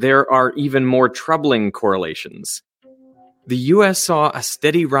 But there are even more troubling correlations. The US saw a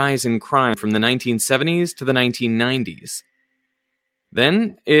steady rise in crime from the 1970s to the 1990s.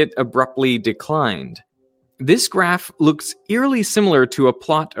 Then it abruptly declined. This graph looks eerily similar to a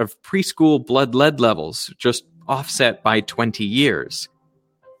plot of preschool blood lead levels, just offset by 20 years.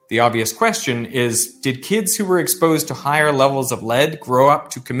 The obvious question is, did kids who were exposed to higher levels of lead grow up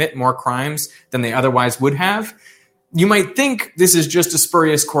to commit more crimes than they otherwise would have? You might think this is just a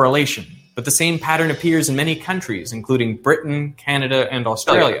spurious correlation, but the same pattern appears in many countries, including Britain, Canada, and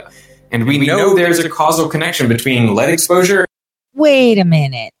Australia. And we know there's a causal connection between lead exposure. Wait a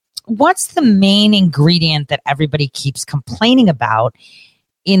minute. What's the main ingredient that everybody keeps complaining about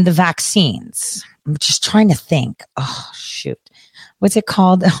in the vaccines? I'm just trying to think. Oh, shoot. What's it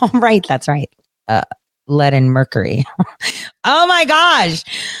called? Oh, right. That's right. Lead and mercury. Oh my gosh.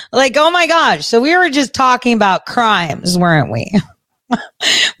 Oh my gosh. So we were just talking about crimes, weren't we?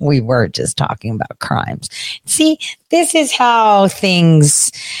 We were just talking about crimes. See, this is how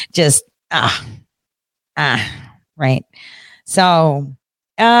things just, right. So,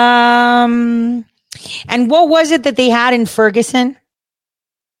 and what was it that they had in Ferguson?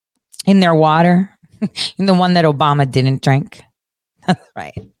 In their water? In the one that Obama didn't drink? That's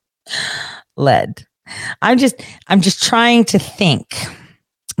right. Lead. I'm just trying to think.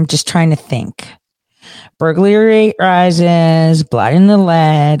 Burglary rate rises, blood in the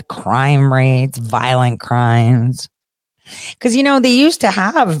lead, crime rates, violent crimes. Because, they used to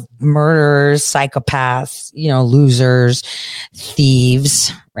have murderers, psychopaths, losers,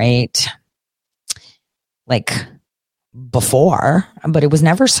 thieves, right? Like before, but it was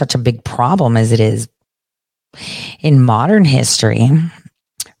never such a big problem as it is in modern history,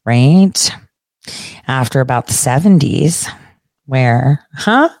 right? After about the 70s, where,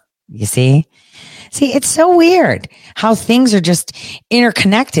 you see, it's so weird how things are just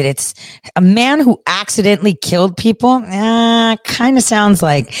interconnected. It's a man who accidentally killed people. Kind of sounds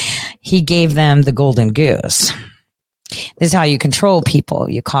like he gave them the golden goose. This is how you control people.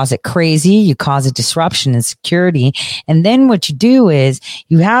 You cause it crazy. You cause a disruption in security. And then what you do is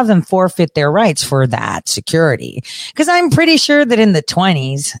you have them forfeit their rights for that security. Because I'm pretty sure that in the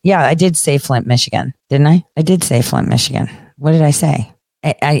 20s, yeah, I did say Flint, Michigan, didn't I? I did say Flint, Michigan. What did I say?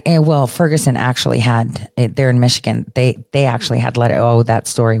 Well, Ferguson actually had it there in Michigan. They actually had let it. Oh, that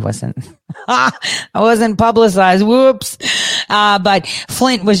story wasn't publicized. Whoops. But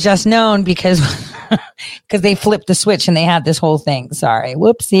Flint was just known because they flipped the switch and they had this whole thing. Sorry.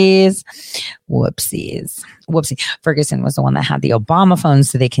 Whoopsie. Ferguson was the one that had the Obama phone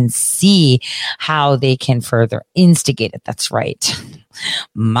so they can see how they can further instigate it. That's right.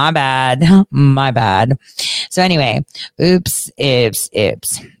 My bad. So anyway, oops.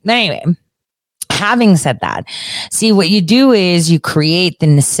 Anyway, having said that, see, what you do is you create the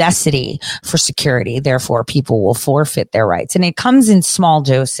necessity for security. Therefore, people will forfeit their rights. And it comes in small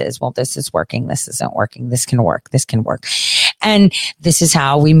doses. Well, this is working. This isn't working. This can work. This can work. And this is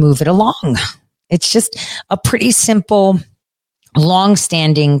how we move it along. It's just a pretty simple,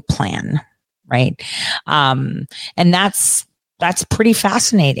 long-standing plan, right? And that's pretty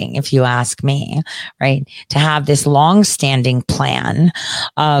fascinating, if you ask me, right? To have this long-standing plan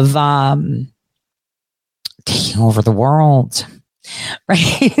of taking over the world,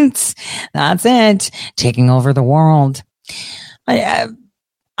 right? That's it, taking over the world.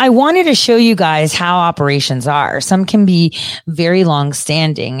 I wanted to show you guys how operations are. Some can be very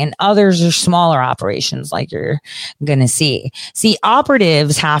long-standing and others are smaller operations like you're going to see. See,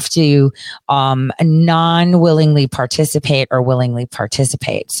 operatives have to non-willingly participate or willingly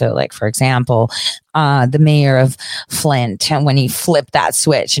participate. So like, for example, the mayor of Flint, when he flipped that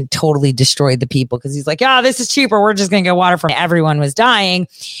switch and totally destroyed the people because he's like, this is cheaper. We're just going to get water from everyone was dying.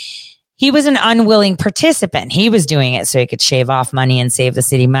 He was an unwilling participant. He was doing it so he could shave off money and save the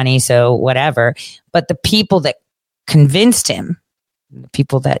city money. So whatever. But the people that convinced him,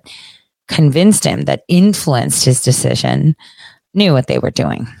 that influenced his decision, knew what they were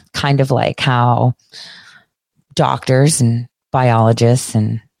doing. Kind of like how doctors and biologists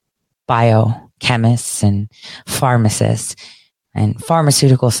and biochemists and pharmacists and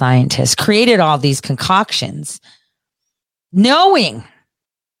pharmaceutical scientists created all these concoctions, knowing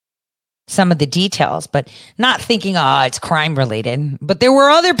some of the details, but not thinking, it's crime related. But there were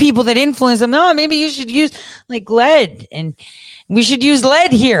other people that influenced them. No, maybe you should use like lead, and we should use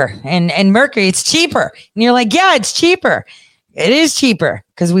lead here and mercury. It's cheaper. And you're like, yeah, it's cheaper. It is cheaper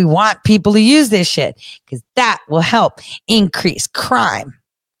because we want people to use this shit because that will help increase crime.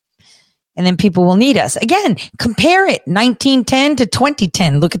 And then people will need us. Again, compare it 1910 to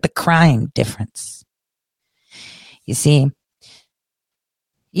 2010. Look at the crime difference. You see,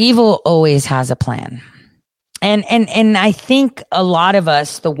 evil always has a plan. And I think a lot of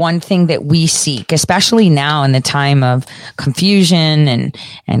us, the one thing that we seek, especially now in the time of confusion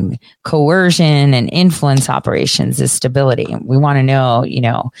and coercion and influence operations, is stability. We want to know,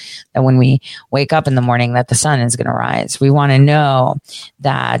 that when we wake up in the morning that the sun is going to rise. We want to know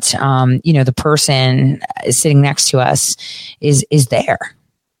that, the person sitting next to us is there,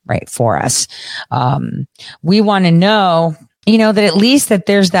 right, for us. We want to know, that at least that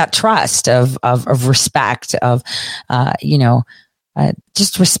there's that trust of respect, of,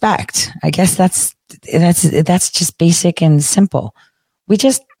 just respect. I guess that's just basic and simple. We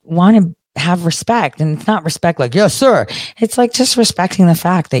just want to have respect, and it's not respect like, yes, sir. It's like just respecting the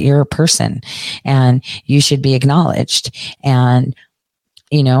fact that you're a person and you should be acknowledged, and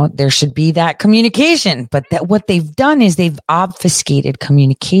there should be that communication. But that what they've done is they've obfuscated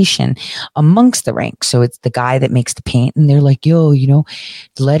communication amongst the ranks. So it's the guy that makes the paint, and they're like, yo,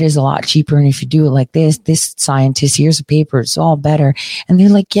 lead is a lot cheaper. And if you do it like this scientist, here's a paper, it's all better. And they're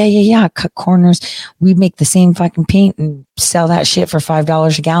like, yeah, cut corners. We make the same fucking paint and sell that shit for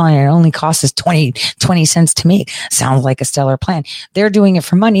 $5 a gallon. And it only costs us 20 cents to make. Sounds like a stellar plan. They're doing it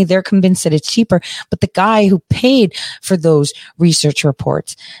for money. They're convinced that it's cheaper. But the guy who paid for those research reports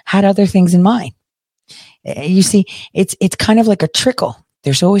had other things in mind. You see, it's kind of like a trickle.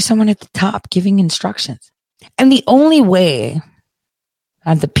 There's always someone at the top giving instructions. And the only way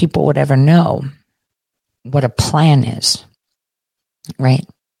that the people would ever know what a plan is, right,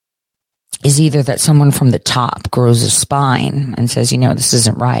 is either that someone from the top grows a spine and says, this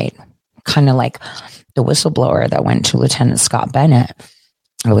isn't right. Kind of like the whistleblower that went to Lieutenant Scott Bennett.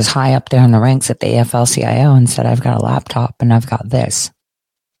 I was high up there in the ranks at the AFL-CIO and said, I've got a laptop and I've got this.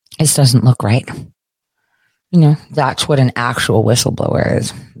 This doesn't look right. That's what an actual whistleblower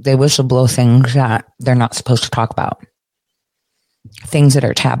is. They whistleblow things that they're not supposed to talk about. Things that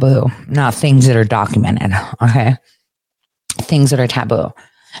are taboo, not things that are documented. Okay. Things that are taboo.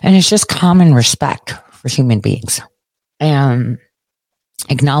 And it's just common respect for human beings and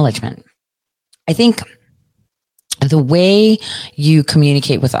acknowledgement. I think the way you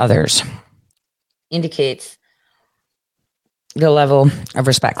communicate with others indicates the level of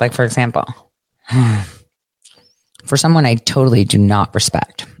respect. Like, for example, for someone I totally do not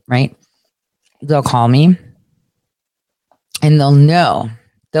respect, right? They'll call me and they'll know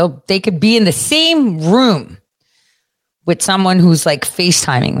they could be in the same room with someone who's like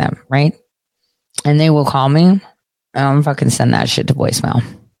FaceTiming them, right? And they will call me and I'm fucking send that shit to voicemail,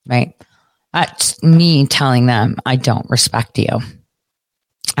 right? That's me telling them I don't respect you.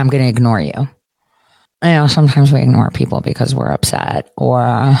 I'm going to ignore you. Sometimes we ignore people because we're upset or,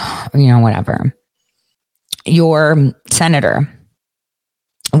 whatever. Your senator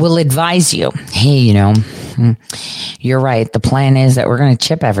will advise you, hey, you're right. The plan is that we're going to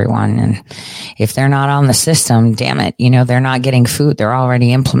chip everyone. And if they're not on the system, damn it, they're not getting food. They're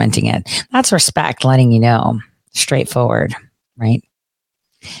already implementing it. That's respect, letting you know. Straightforward, right?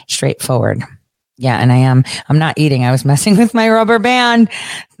 Straightforward. Yeah, and I'm not eating. I was messing with my rubber band.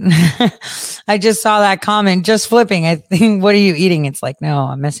 I just saw that comment, just flipping. I think, what are you eating? It's like, no,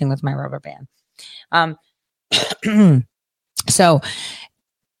 I'm messing with my rubber band. So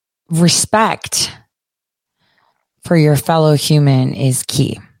respect for your fellow human is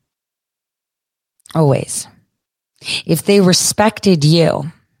key. Always. If they respected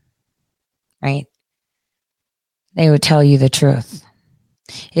you, right, they would tell you the truth.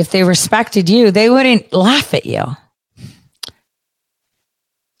 If they respected you, they wouldn't laugh at you.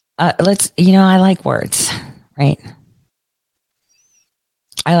 I like words, right?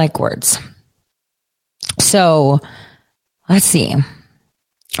 I like words. So let's see.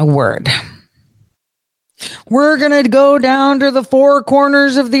 A word. We're going to go down to the four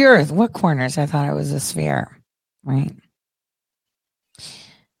corners of the earth. What corners? I thought it was a sphere, right?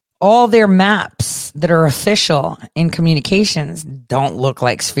 All their maps that are official in communications don't look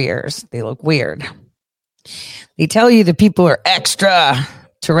like spheres. They look weird. They tell you the people are extra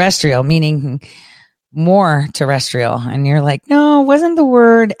terrestrial, meaning more terrestrial. And you're like, no, wasn't the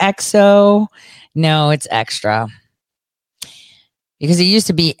word exo? No, it's extra. Because it used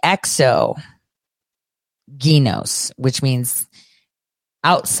to be exogenos, which means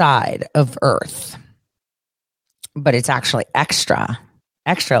outside of Earth, but it's actually extra,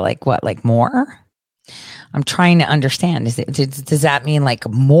 like what, like more? I'm trying to understand. Does that mean like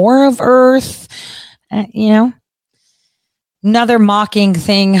more of Earth? Another mocking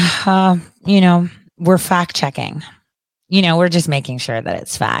thing, we're fact checking. We're just making sure that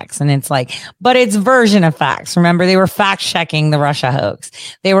it's facts. And it's like, but it's version of facts. Remember, they were fact checking the Russia hoax.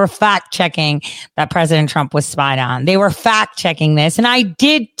 They were fact checking that President Trump was spied on. They were fact checking this. And I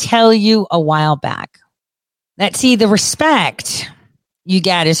did tell you a while back that, see, the respect you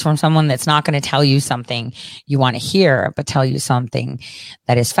get is from someone that's not going to tell you something you want to hear, but tell you something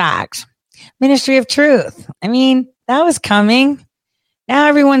that is fact. Ministry of Truth. I mean, that was coming. Now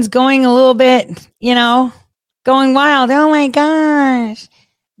everyone's going a little bit, going wild. Oh my gosh.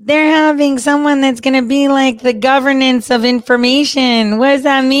 They're having someone that's going to be like the governance of information. What does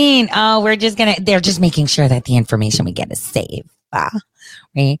that mean? Oh, they're just making sure that the information we get is safe.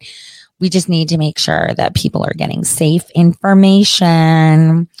 Right? We just need to make sure that people are getting safe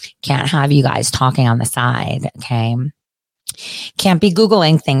information. Can't have you guys talking on the side. Okay. Can't be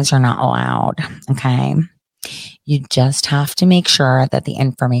Googling things you're not allowed. Okay. You just have to make sure that the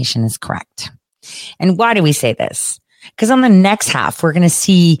information is correct. And why do we say this? Because on the next half, we're going to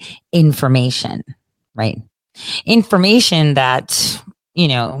see information, right? Information that,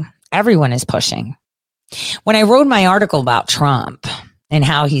 everyone is pushing. When I wrote my article about Trump and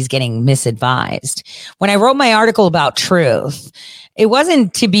how he's getting misadvised, when I wrote my article about truth, it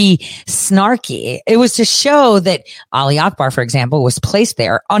wasn't to be snarky. It was to show that Ali Akbar, for example, was placed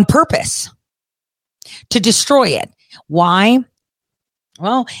there on purpose to destroy it. Why?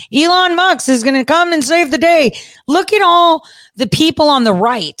 Well, Elon Musk is going to come and save the day. Look at all the people on the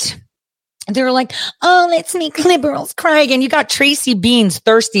right. They're like, oh, let's make liberals cry again. You got Tracy Beans,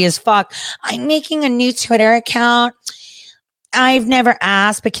 thirsty as fuck. I'm making a new Twitter account. I've never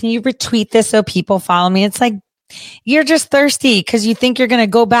asked, but can you retweet this so people follow me? It's like, you're just thirsty because you think you're going to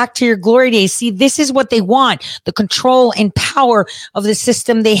go back to your glory days. See, this is what they want. The control and power of the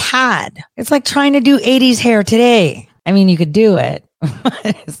system they had. It's like trying to do 80s hair today. I mean, you could do it.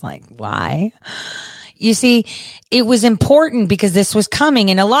 It's like, why? You see, it was important because this was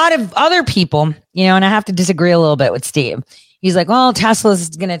coming. And a lot of other people, and I have to disagree a little bit with Steve. He's like, well, Tesla's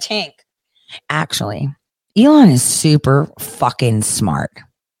going to tank. Actually, Elon is super fucking smart.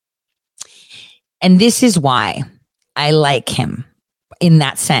 And this is why I like him in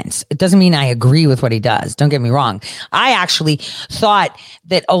that sense. It doesn't mean I agree with what he does. Don't get me wrong. I actually thought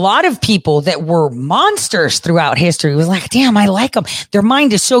that a lot of people that were monsters throughout history was like, damn, I like them. Their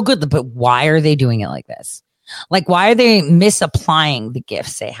mind is so good. But why are they doing it like this? Like, why are they misapplying the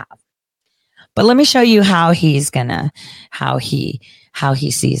gifts they have? But let me show you how he sees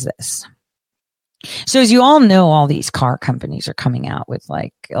this. So as you all know, all these car companies are coming out with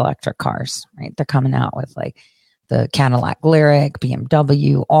like electric cars, right? They're coming out with like the Cadillac Lyriq,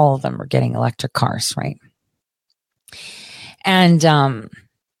 BMW, all of them are getting electric cars, right? And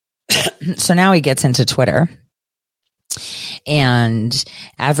so now he gets into Twitter and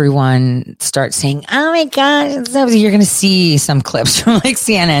everyone starts saying, oh my gosh, you're going to see some clips from like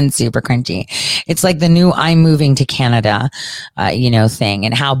CNN, super cringy. It's like the new I'm moving to Canada, thing,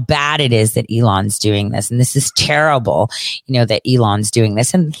 and how bad it is that Elon's doing this. And this is terrible, that Elon's doing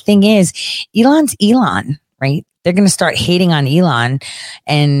this. And the thing is, Elon's Elon, right? They're going to start hating on Elon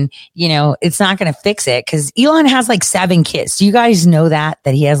and, it's not going to fix it because Elon has like 7 kids. Do you guys know that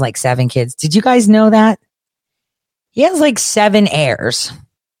he has like 7 kids? Did you guys know that? He has like 7 heirs.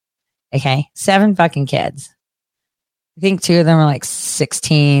 Okay. 7 fucking kids. I think 2 of them are like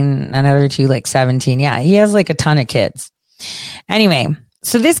 16, another 2 like 17. Yeah. He has like a ton of kids. Anyway,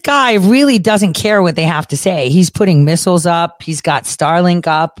 so this guy really doesn't care what they have to say. He's putting missiles up. He's got Starlink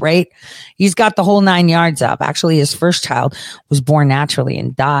up, right? He's got the whole 9 yards up. Actually, his first child was born naturally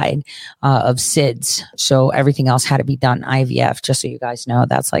and died of SIDS. So everything else had to be done IVF, just so you guys know.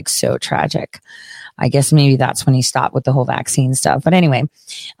 That's like so tragic. I guess maybe that's when he stopped with the whole vaccine stuff. But anyway,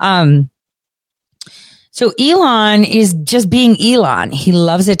 so Elon is just being Elon. He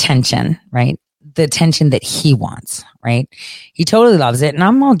loves attention, right? The attention that he wants, right? He totally loves it. And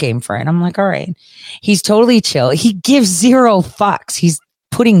I'm all game for it. I'm like, all right. He's totally chill. He gives 0 fucks. He's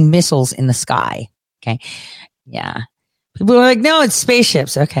putting missiles in the sky. Okay. Yeah. People are like, no, it's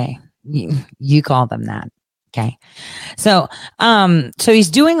spaceships. Okay. You call them that. Okay. So he's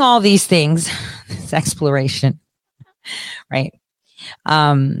doing all these things, this exploration, right?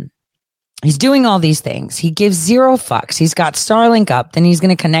 He's doing all these things. He gives 0 fucks. He's got Starlink up, then he's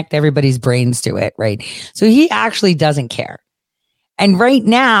going to connect everybody's brains to it, right? So he actually doesn't care. And right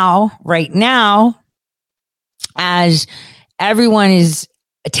now, as everyone is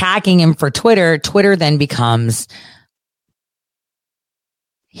attacking him for Twitter, Twitter then becomes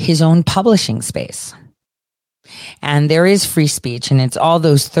his own publishing space. And there is free speech, and it's all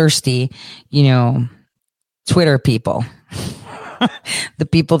those thirsty, Twitter people. The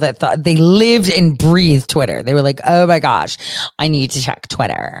people that thought they lived and breathed Twitter. They were like, oh my gosh, I need to check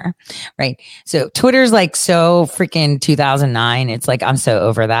Twitter. Right. So Twitter's like so freaking 2009. It's like, I'm so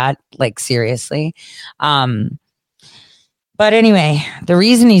over that. Like, seriously. But anyway, the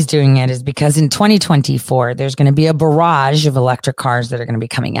reason he's doing it is because in 2024, there's going to be a barrage of electric cars that are going to be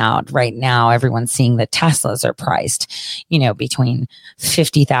coming out. Right now, everyone's seeing that Teslas are priced, between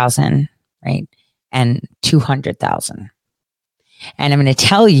 50,000, right, and 200,000. And I'm going to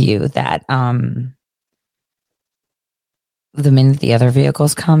tell you that the minute the other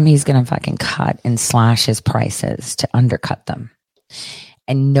vehicles come, he's going to fucking cut and slash his prices to undercut them.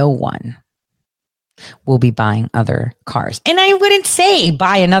 And no one will be buying other cars. And I wouldn't say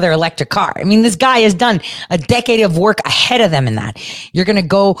buy another electric car. I mean, this guy has done a decade of work ahead of them in that. You're going to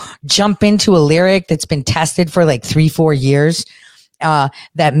go jump into a Lyric that's been tested for like 3-4 years,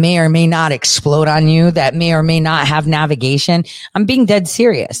 that may or may not explode on you, that may or may not have navigation. I'm being dead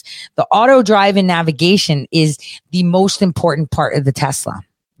serious. The auto drive and navigation is the most important part of the Tesla,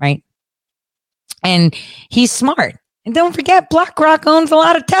 right? And he's smart. And don't forget, BlackRock owns a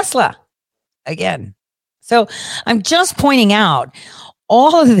lot of Tesla. Again. So I'm just pointing out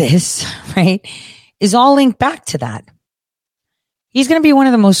all of this, right, is all linked back to that. He's going to be one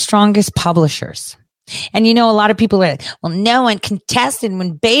of the most strongest publishers. And a lot of people are like, well, no one contested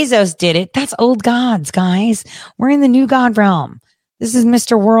when Bezos did it. That's old gods, guys. We're in the new God realm. This is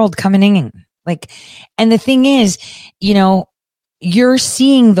Mr. World coming in. Like, and the thing is, you're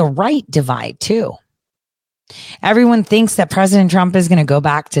seeing the right divide too. Everyone thinks that President Trump is going to go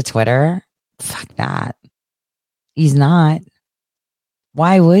back to Twitter. Fuck that. He's not.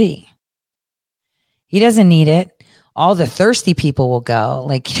 Why would he? He doesn't need it. All the thirsty people will go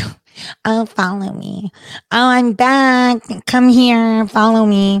like, oh, follow me. Oh, I'm back. Come here. Follow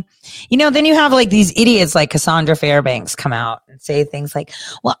me. Then you have like these idiots like Cassandra Fairbanks come out and say things like,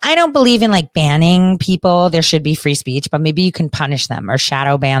 well, I don't believe in like banning people. There should be free speech, but maybe you can punish them or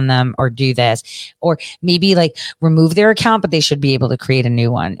shadow ban them or do this, or maybe like remove their account, but they should be able to create a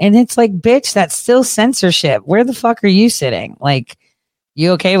new one. And it's like, bitch, that's still censorship. Where the fuck are you sitting? Like,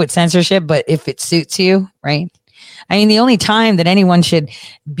 you okay with censorship, but if it suits you, right? I mean, the only time that anyone should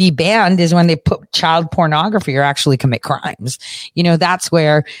be banned is when they put child pornography or actually commit crimes. That's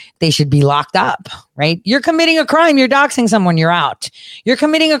where they should be locked up, right? You're committing a crime. You're doxing someone. You're out. You're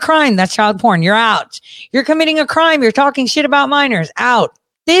committing a crime. That's child porn. You're out. You're committing a crime. You're talking shit about minors. Out.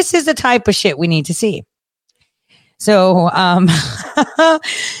 This is the type of shit we need to see. So, I'm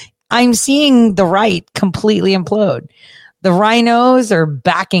seeing the right completely implode. The rhinos are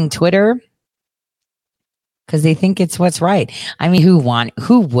backing Twitter because they think it's what's right. I mean, who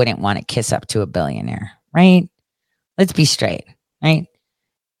wouldn't want to kiss up to a billionaire, right? Let's be straight, right?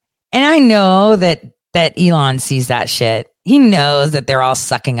 And I know that Elon sees that shit. He knows that they're all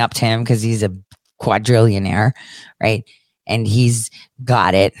sucking up to him because he's a quadrillionaire, right? And he's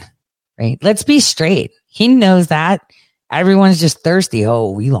got it, right? Let's be straight. He knows that. Everyone's just thirsty.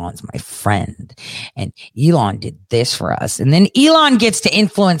 Oh, Elon's my friend. And Elon did this for us. And then Elon gets to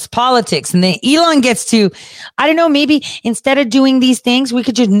influence politics. And then Elon gets to, I don't know, maybe instead of doing these things, we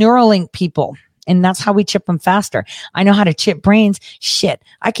could just Neuralink people. And that's how we chip them faster. I know how to chip brains. Shit,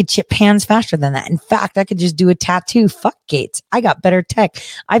 I could chip hands faster than that. In fact, I could just do a tattoo. Fuck Gates. I got better tech.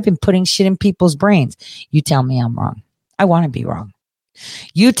 I've been putting shit in people's brains. You tell me I'm wrong. I want to be wrong.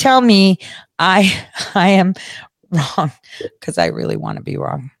 You tell me I am wrong because I really want to be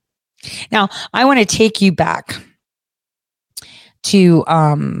wrong. Now, I want to take you back to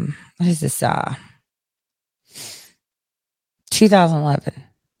what is this? 2011.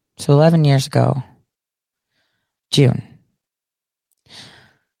 So 11 years ago, June,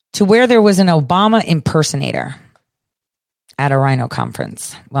 to where there was an Obama impersonator at a Rhino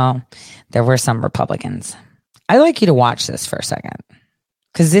conference. Well, there were some Republicans. I'd like you to watch this for a second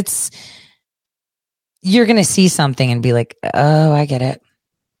because you're going to see something and be like, oh, I get it.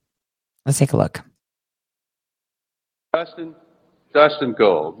 Let's take a look. Dustin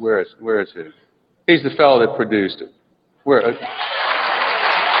Gold. Where is he? He's the fellow that produced it. Where?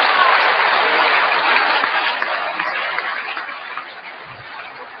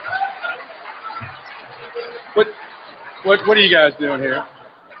 What are you guys doing here?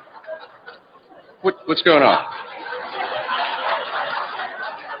 What's going on?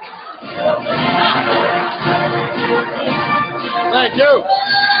 Thank you.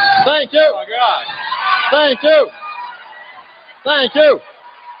 Thank you. Oh my God. Thank you. Thank you.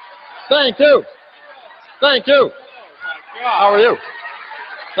 Thank you. Thank you. How are you?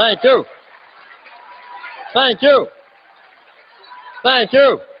 Thank you. Thank you. Thank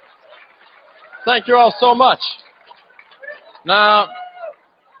you. Thank you all so much. Now,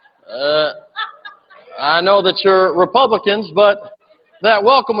 I know that you're Republicans, but that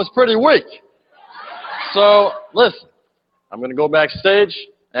welcome was pretty weak. So, listen, I'm going to go backstage,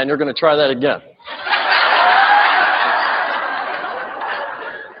 and you're going to try that again.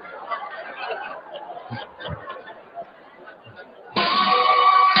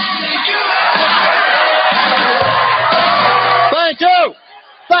 Thank you.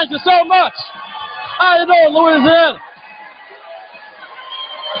 Thank you so much. How you doing, Louisiana?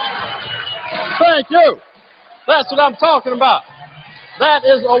 Thank you. That's what I'm talking about. That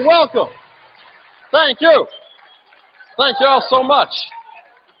is a welcome. Thank you. Thank you all so much.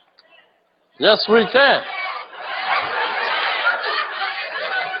 Yes, we can.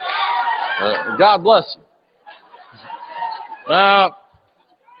 God bless you.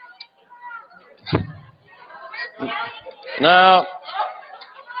 Now,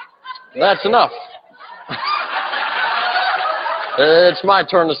 that's enough. It's my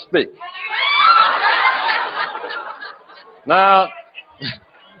turn to speak. Now,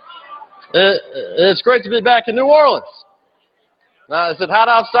 it's great to be back in New Orleans. Now, is it hot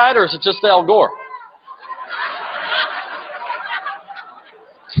outside or is it just Al Gore?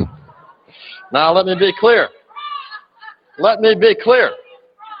 Now, let me be clear. Let me be clear.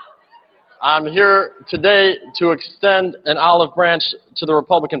 I'm here today to extend an olive branch to the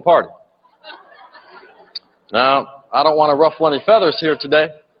Republican Party. Now, I don't want to ruffle any feathers here today,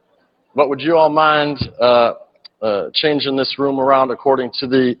 but would you all mind changing this room around according to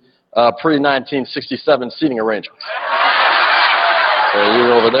the pre-1967 seating arrangements?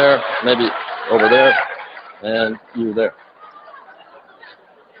 You over there, maybe over there, and you there.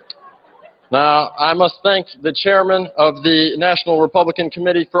 Now, I must thank the chairman of the National Republican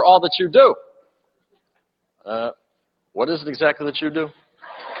Committee for all that you do. What is it exactly that you do?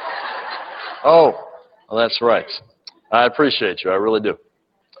 Oh, well, that's right. I appreciate you. I really do.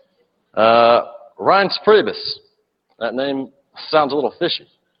 Reince Priebus. That name sounds a little fishy.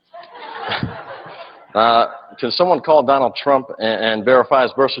 Can someone call Donald Trump and verify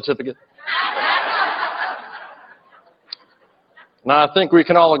his birth certificate? Now, I think we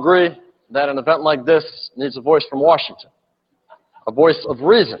can all agree that an event like this needs a voice from Washington, a voice of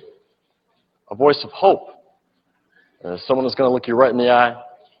reason, a voice of hope. Someone who's going to look you right in the eye,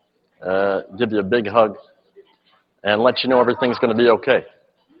 give you a big hug, and let you know everything's going to be okay.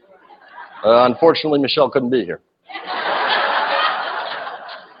 Unfortunately, Michelle couldn't be here.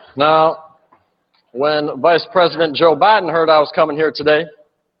 Now, when Vice President Joe Biden heard I was coming here today,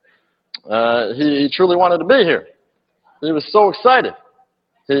 he truly wanted to be here. He was so excited.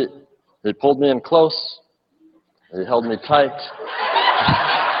 He pulled me in close. He held me tight.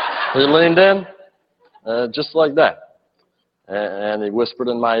 He leaned in, just like that. And he whispered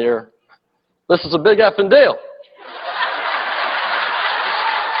in my ear, "This is a big effing deal."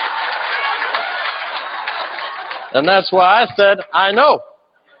 And that's why I said, I know.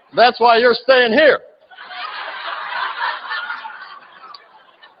 That's why you're staying here.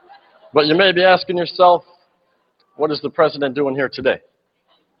 But you may be asking yourself, what is the president doing here today?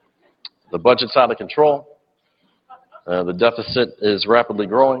 The budget's out of control. The deficit is rapidly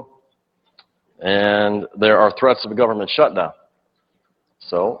growing. And there are threats of a government shutdown.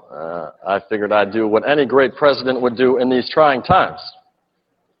 So I figured I'd do what any great president would do in these trying times.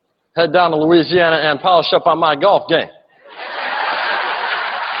 Head down to Louisiana and polish up on my golf game.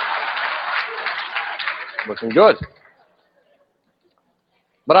 Looking good.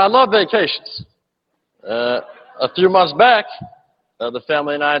 But I love vacations. A few months back, the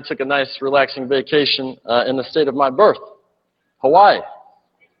family and I took a nice, relaxing vacation in the state of my birth, Hawaii,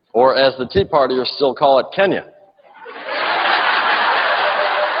 or as the Tea Partiers still call it, Kenya.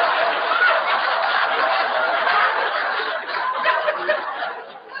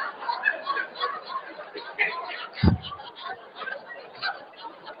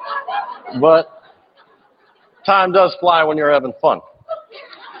 But time does fly when you're having fun.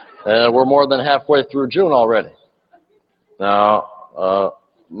 We're more than halfway through June already. Now,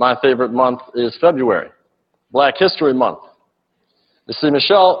 my favorite month is February, Black History Month. You see,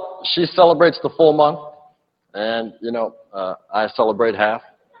 Michelle, she celebrates the full month, and, you know, I celebrate half.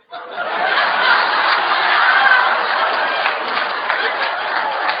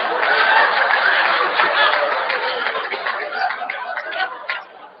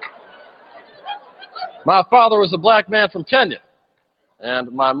 My father was a black man from Kenya,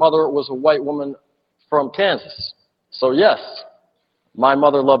 and my mother was a white woman from Kansas. So yes, my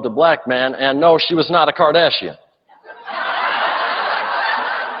mother loved a black man, and no, she was not a Kardashian.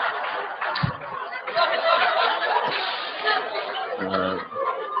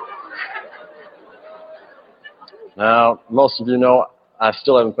 Now, most of you know I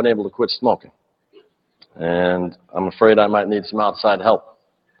still haven't been able to quit smoking, and I'm afraid I might need some outside help.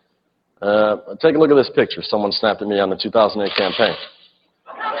 Take a look at this picture someone snapped at me on the 2008 campaign.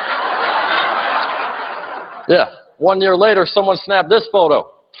 Yeah, 1 year later, someone snapped this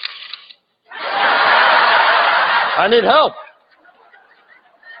photo. I need help.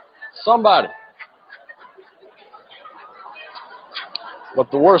 Somebody. But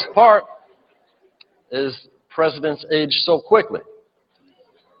the worst part is presidents age so quickly.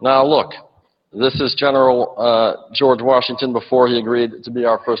 Now look, this is General George Washington before he agreed to be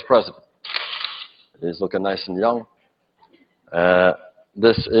our first president. He's looking nice and young.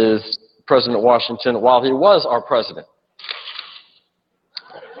 This is President Washington while he was our president.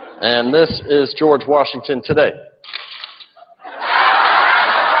 And this is George Washington today.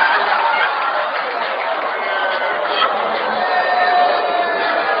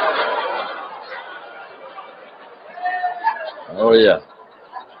 Oh, yeah.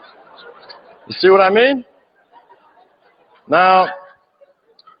 You see what I mean? Now,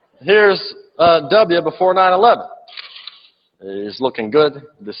 here's W before 9/11. He's looking good,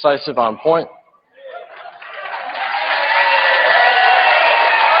 decisive, on point.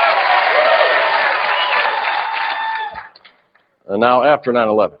 And now after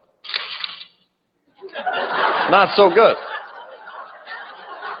 9/11. Not so good.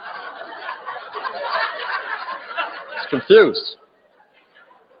 He's confused.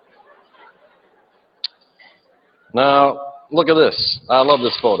 Now, look at this. I love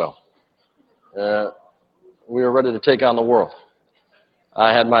this photo. We were ready to take on the world.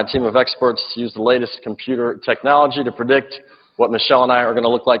 I had my team of experts use the latest computer technology to predict what Michelle and I are going to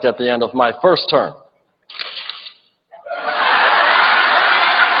look like at the end of my first term.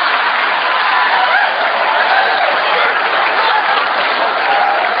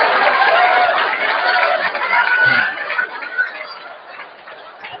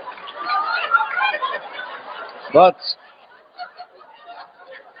 But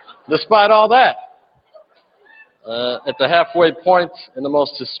despite all that, at the halfway point in the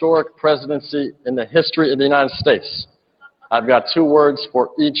most historic presidency in the history of the United States, I've got 2 words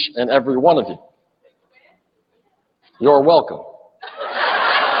for each and every one of you. You're welcome.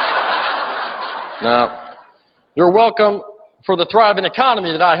 Now, you're welcome for the thriving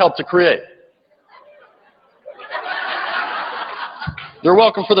economy that I helped to create. You're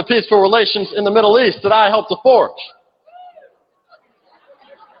welcome for the peaceful relations in the Middle East that I helped to forge.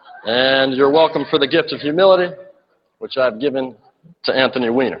 And you're welcome for the gift of humility, which I've given to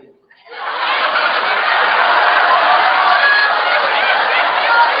Anthony Weiner.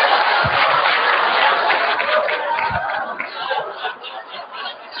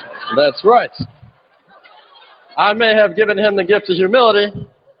 That's right. I may have given him the gift of humility,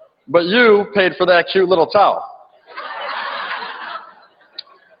 but you paid for that cute little towel.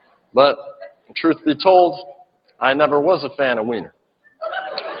 But truth be told, I never was a fan of Weiner.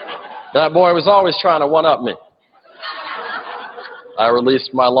 That boy was always trying to one-up me. I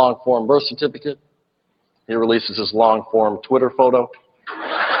released my long-form birth certificate. He releases his long-form Twitter photo.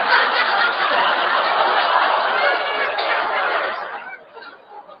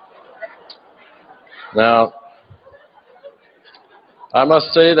 Now, I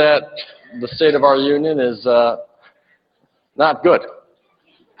must say that the state of our union is not good.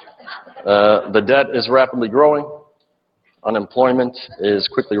 The debt is rapidly growing. Unemployment is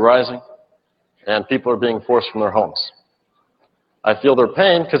quickly rising. And people are being forced from their homes. I feel their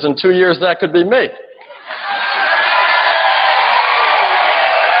pain because in 2 years that could be me.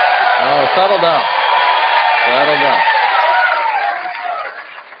 Oh, settle down. Settle down.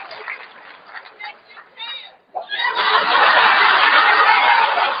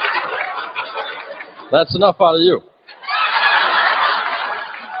 That's enough out of you.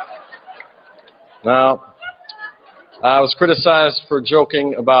 Now, I was criticized for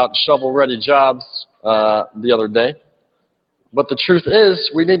joking about shovel-ready jobs the other day. But the truth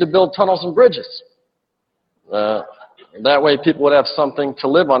is, we need to build tunnels and bridges. That way people would have something to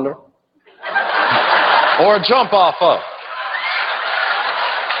live under or jump off of.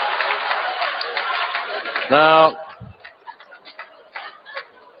 Now,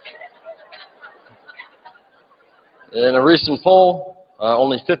 in a recent poll,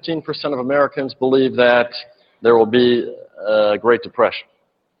 only 15% of Americans believe that there will be a Great Depression.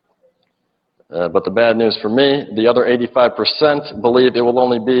 But the bad news for me, the other 85% believe it will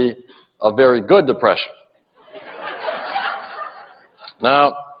only be a very good depression.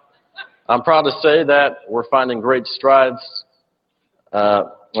 Now, I'm proud to say that we're finding great strides,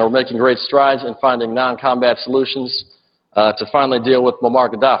 we're making great strides in finding non-combat solutions to finally deal with Muammar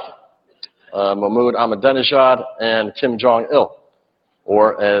Gaddafi, Mahmoud Ahmadinejad, and Kim Jong-il,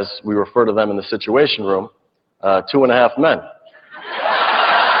 or as we refer to them in the Situation Room, 2.5 men.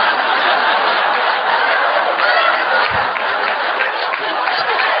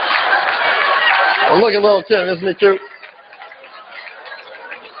 Oh, look at little Tim, isn't he cute?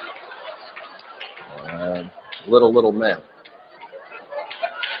 Little man.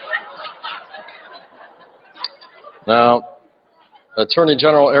 Now, Attorney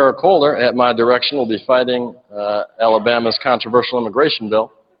General Eric Holder, at my direction, will be fighting Alabama's controversial immigration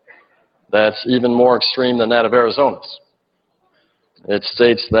bill that's even more extreme than that of Arizona's. It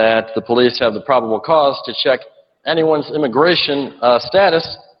states that the police have the probable cause to check anyone's immigration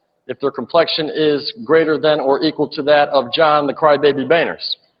status if their complexion is greater than or equal to that of John the Crybaby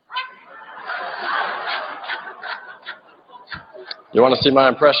Boehner's. You want to see my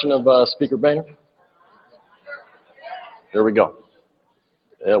impression of Speaker Boehner? Here we go.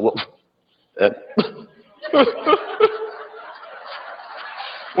 What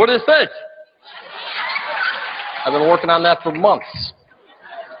do you think? I've been working on that for months.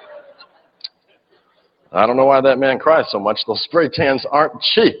 I don't know why that man cries so much. Those spray tans aren't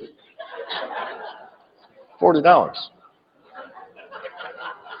cheap. $40.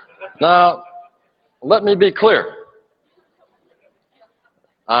 Now, let me be clear.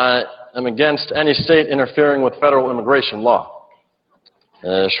 I am against any state interfering with federal immigration law.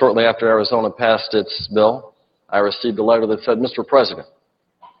 Shortly after Arizona passed its bill, I received a letter that said, Mr. President,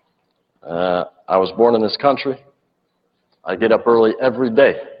 I was born in this country. I get up early every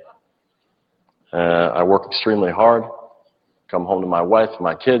day. I work extremely hard, come home to my wife,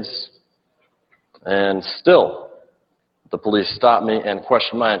 my kids, and still the police stop me and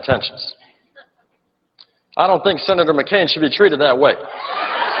question my intentions. I don't think Senator McCain should be treated that way.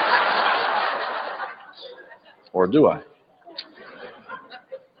 Or do I?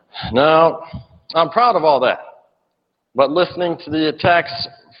 Now, I'm proud of all that. But listening to the attacks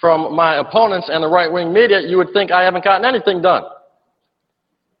from my opponents and the right-wing media, you would think I haven't gotten anything done.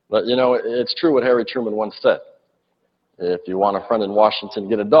 But, you know, it's true what Harry Truman once said. If you want a friend in Washington,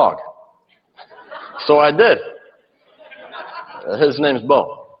 get a dog. So I did. His name's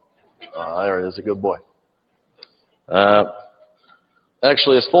Bo. There he is, a good boy.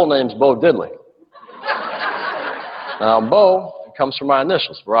 Actually, his full name's Bo Diddley. Now, Bo comes from my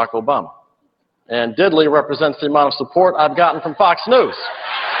initials, Barack Obama. And Diddley represents the amount of support I've gotten from Fox News.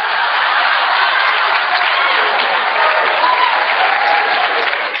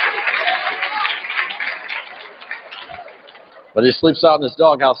 But he sleeps out in his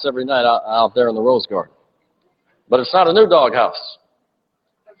doghouse every night out there in the Rose Garden. But it's not a new doghouse.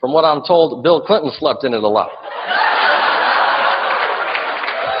 From what I'm told, Bill Clinton slept in it a lot.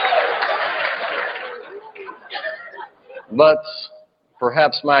 But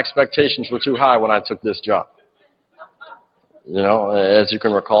perhaps my expectations were too high when I took this job. You know, as you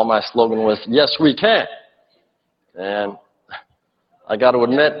can recall, my slogan was, yes, we can. And I got to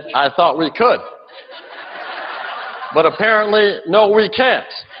admit, I thought we could. But apparently, no, we can't.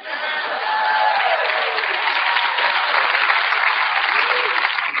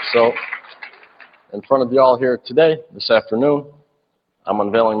 So, in front of you all here today, this afternoon, I'm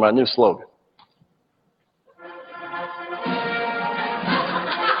unveiling my new slogan.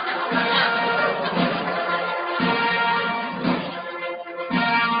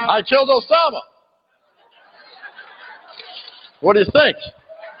 I killed Osama. What do you think?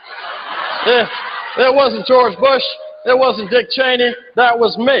 It wasn't George Bush. It wasn't Dick Cheney. That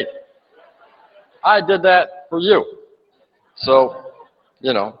was me. I did that for you. So,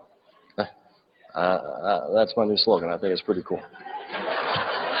 you know, that's my new slogan. I think it's pretty cool.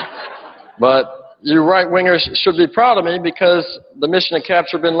 But you right-wingers should be proud of me because the mission to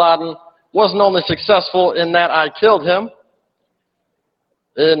capture bin Laden wasn't only successful in that I killed him,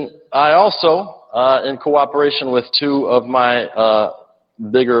 and I also, in cooperation with two of my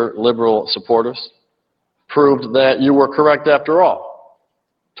bigger liberal supporters, proved that you were correct after all.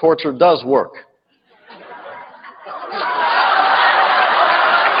 Torture does work.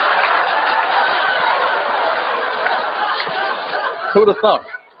 Who'd have thought?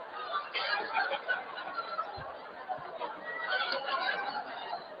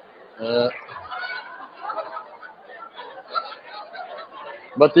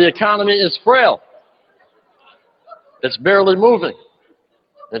 But the economy is frail. It's barely moving.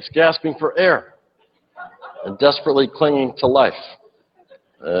 It's gasping for air and desperately clinging to life,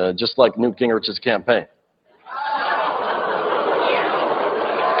 just like Newt Gingrich's campaign.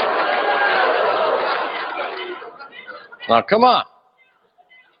 Now, come on.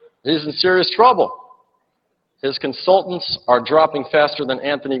 He's in serious trouble. His consultants are dropping faster than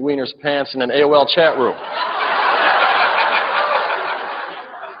Anthony Weiner's pants in an AOL chat room.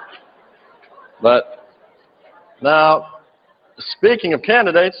 But now, speaking of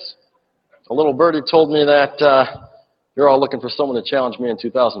candidates, a little birdie told me that you're all looking for someone to challenge me in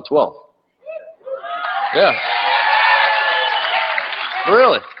 2012. Yeah.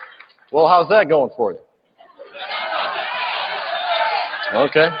 Really? Well, how's that going for you?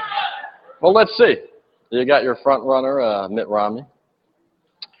 Okay. Well, let's see. You got your front runner, Mitt Romney.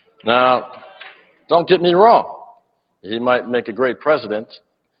 Now, don't get me wrong. He might make a great president,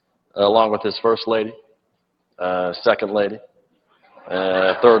 along with his first lady, second lady,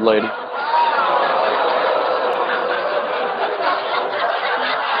 third lady.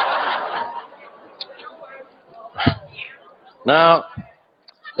 Now,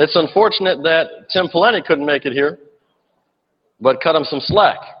 it's unfortunate that Tim Pawlenty couldn't make it here, but cut him some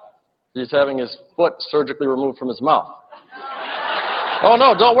slack. He's having his foot surgically removed from his mouth. Oh,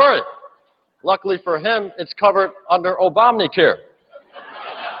 no, don't worry. Luckily for him, it's covered under Obamacare.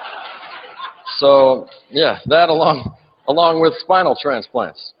 So, yeah, that along with spinal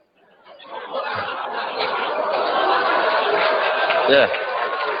transplants. Yeah.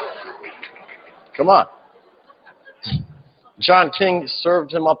 Come on. John King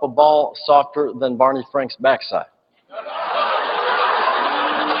served him up a ball softer than Barney Frank's backside.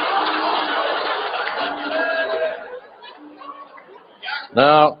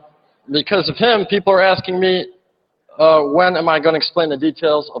 Now, because of him, people are asking me, when am I going to explain the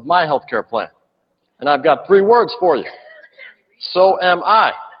details of my health care plan? And I've got 3 words for you. So am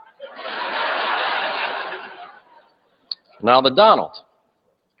I. Now the Donald.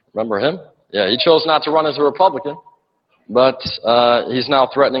 Remember him? Yeah, he chose not to run as a Republican, but he's now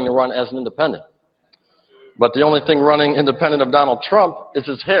threatening to run as an independent. But the only thing running independent of Donald Trump is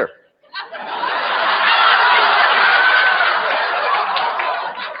his hair.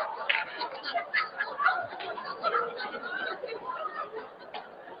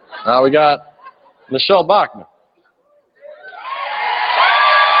 Now we got Michelle Bachmann.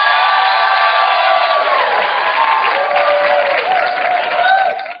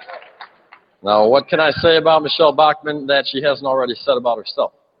 Now, what can I say about Michelle Bachmann that she hasn't already said about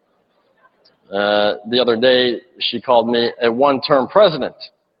herself? The other day, she called me a one-term president.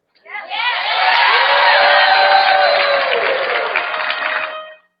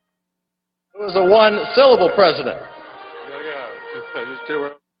 It was a one-syllable president.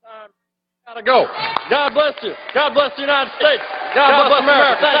 Gotta go. God bless you. God bless the United States. God bless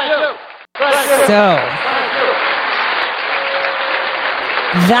America. Thank you. So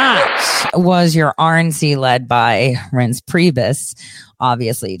that was your RNC led by Reince Priebus,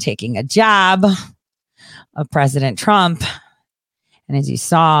 obviously taking a jab of President Trump. And as you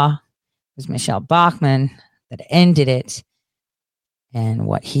saw, it was Michelle Bachmann that ended it and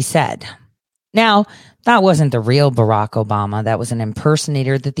what he said. Now, that wasn't the real Barack Obama. That was an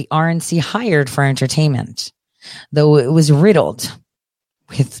impersonator that the RNC hired for entertainment, though it was riddled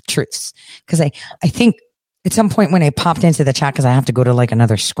with truths. Because I think at some point when I popped into the chat, because I have to go to like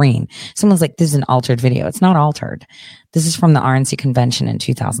another screen, someone's like, this is an altered video. It's not altered. This is from the RNC convention in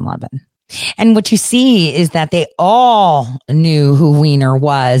 2011. And what you see is that they all knew who Weiner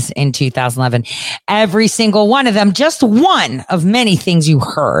was in 2011. Every single one of them, just one of many things you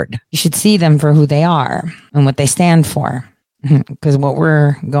heard. You should see them for who they are and what they stand for. Because what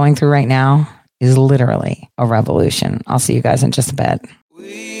we're going through right now is literally a revolution. I'll see you guys in just a bit.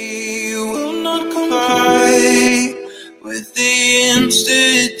 We will not comply with the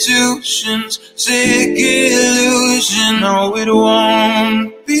institution's sick illusion. No, it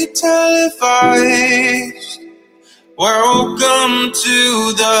won't be televised. Welcome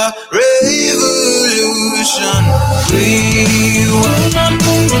to the revolution. We will not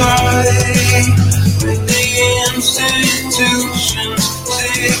comply with the institution's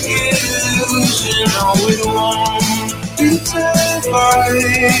sick illusion. No, it won't be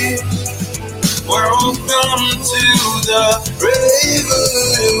televised. Welcome to the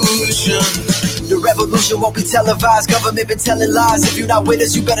revolution. The revolution won't be televised. Government been telling lies. If you're not with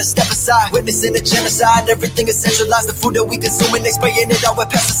us, you better step aside. Witnessing the genocide. Everything is centralized. The food that we consuming, they spraying it out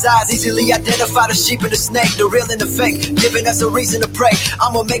with pesticides. Easily identify the sheep and the snake, the real and the fake, giving us a reason to pray.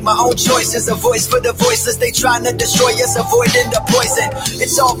 I'ma make my own choices. A voice for the voiceless. They trying to destroy us, avoiding the poison.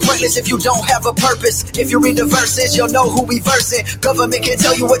 It's all pointless if you don't have a purpose. If you read the verses, you'll know who we versing. Government can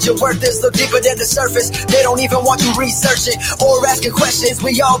tell you what your worth is. Look deeper than the surface. They don't even want you researching or asking questions.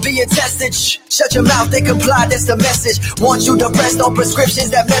 We all being tested. Shut your mouth. mouth, they comply, that's the message. Want you depressed on prescriptions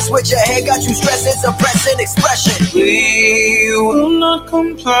that mess with your head, got you stressing, suppressing expression. We will not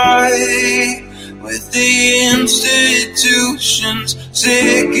comply with the institution's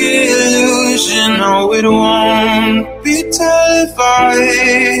sick illusion. No, it won't be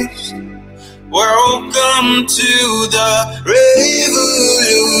televised. Welcome to the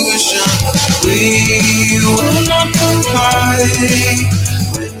revolution. We will not comply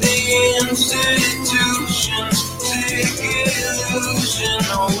with the institution's sick illusion.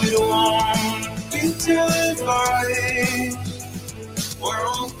 No, it won't be televised.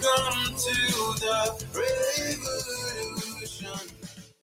 Welcome to the revolution.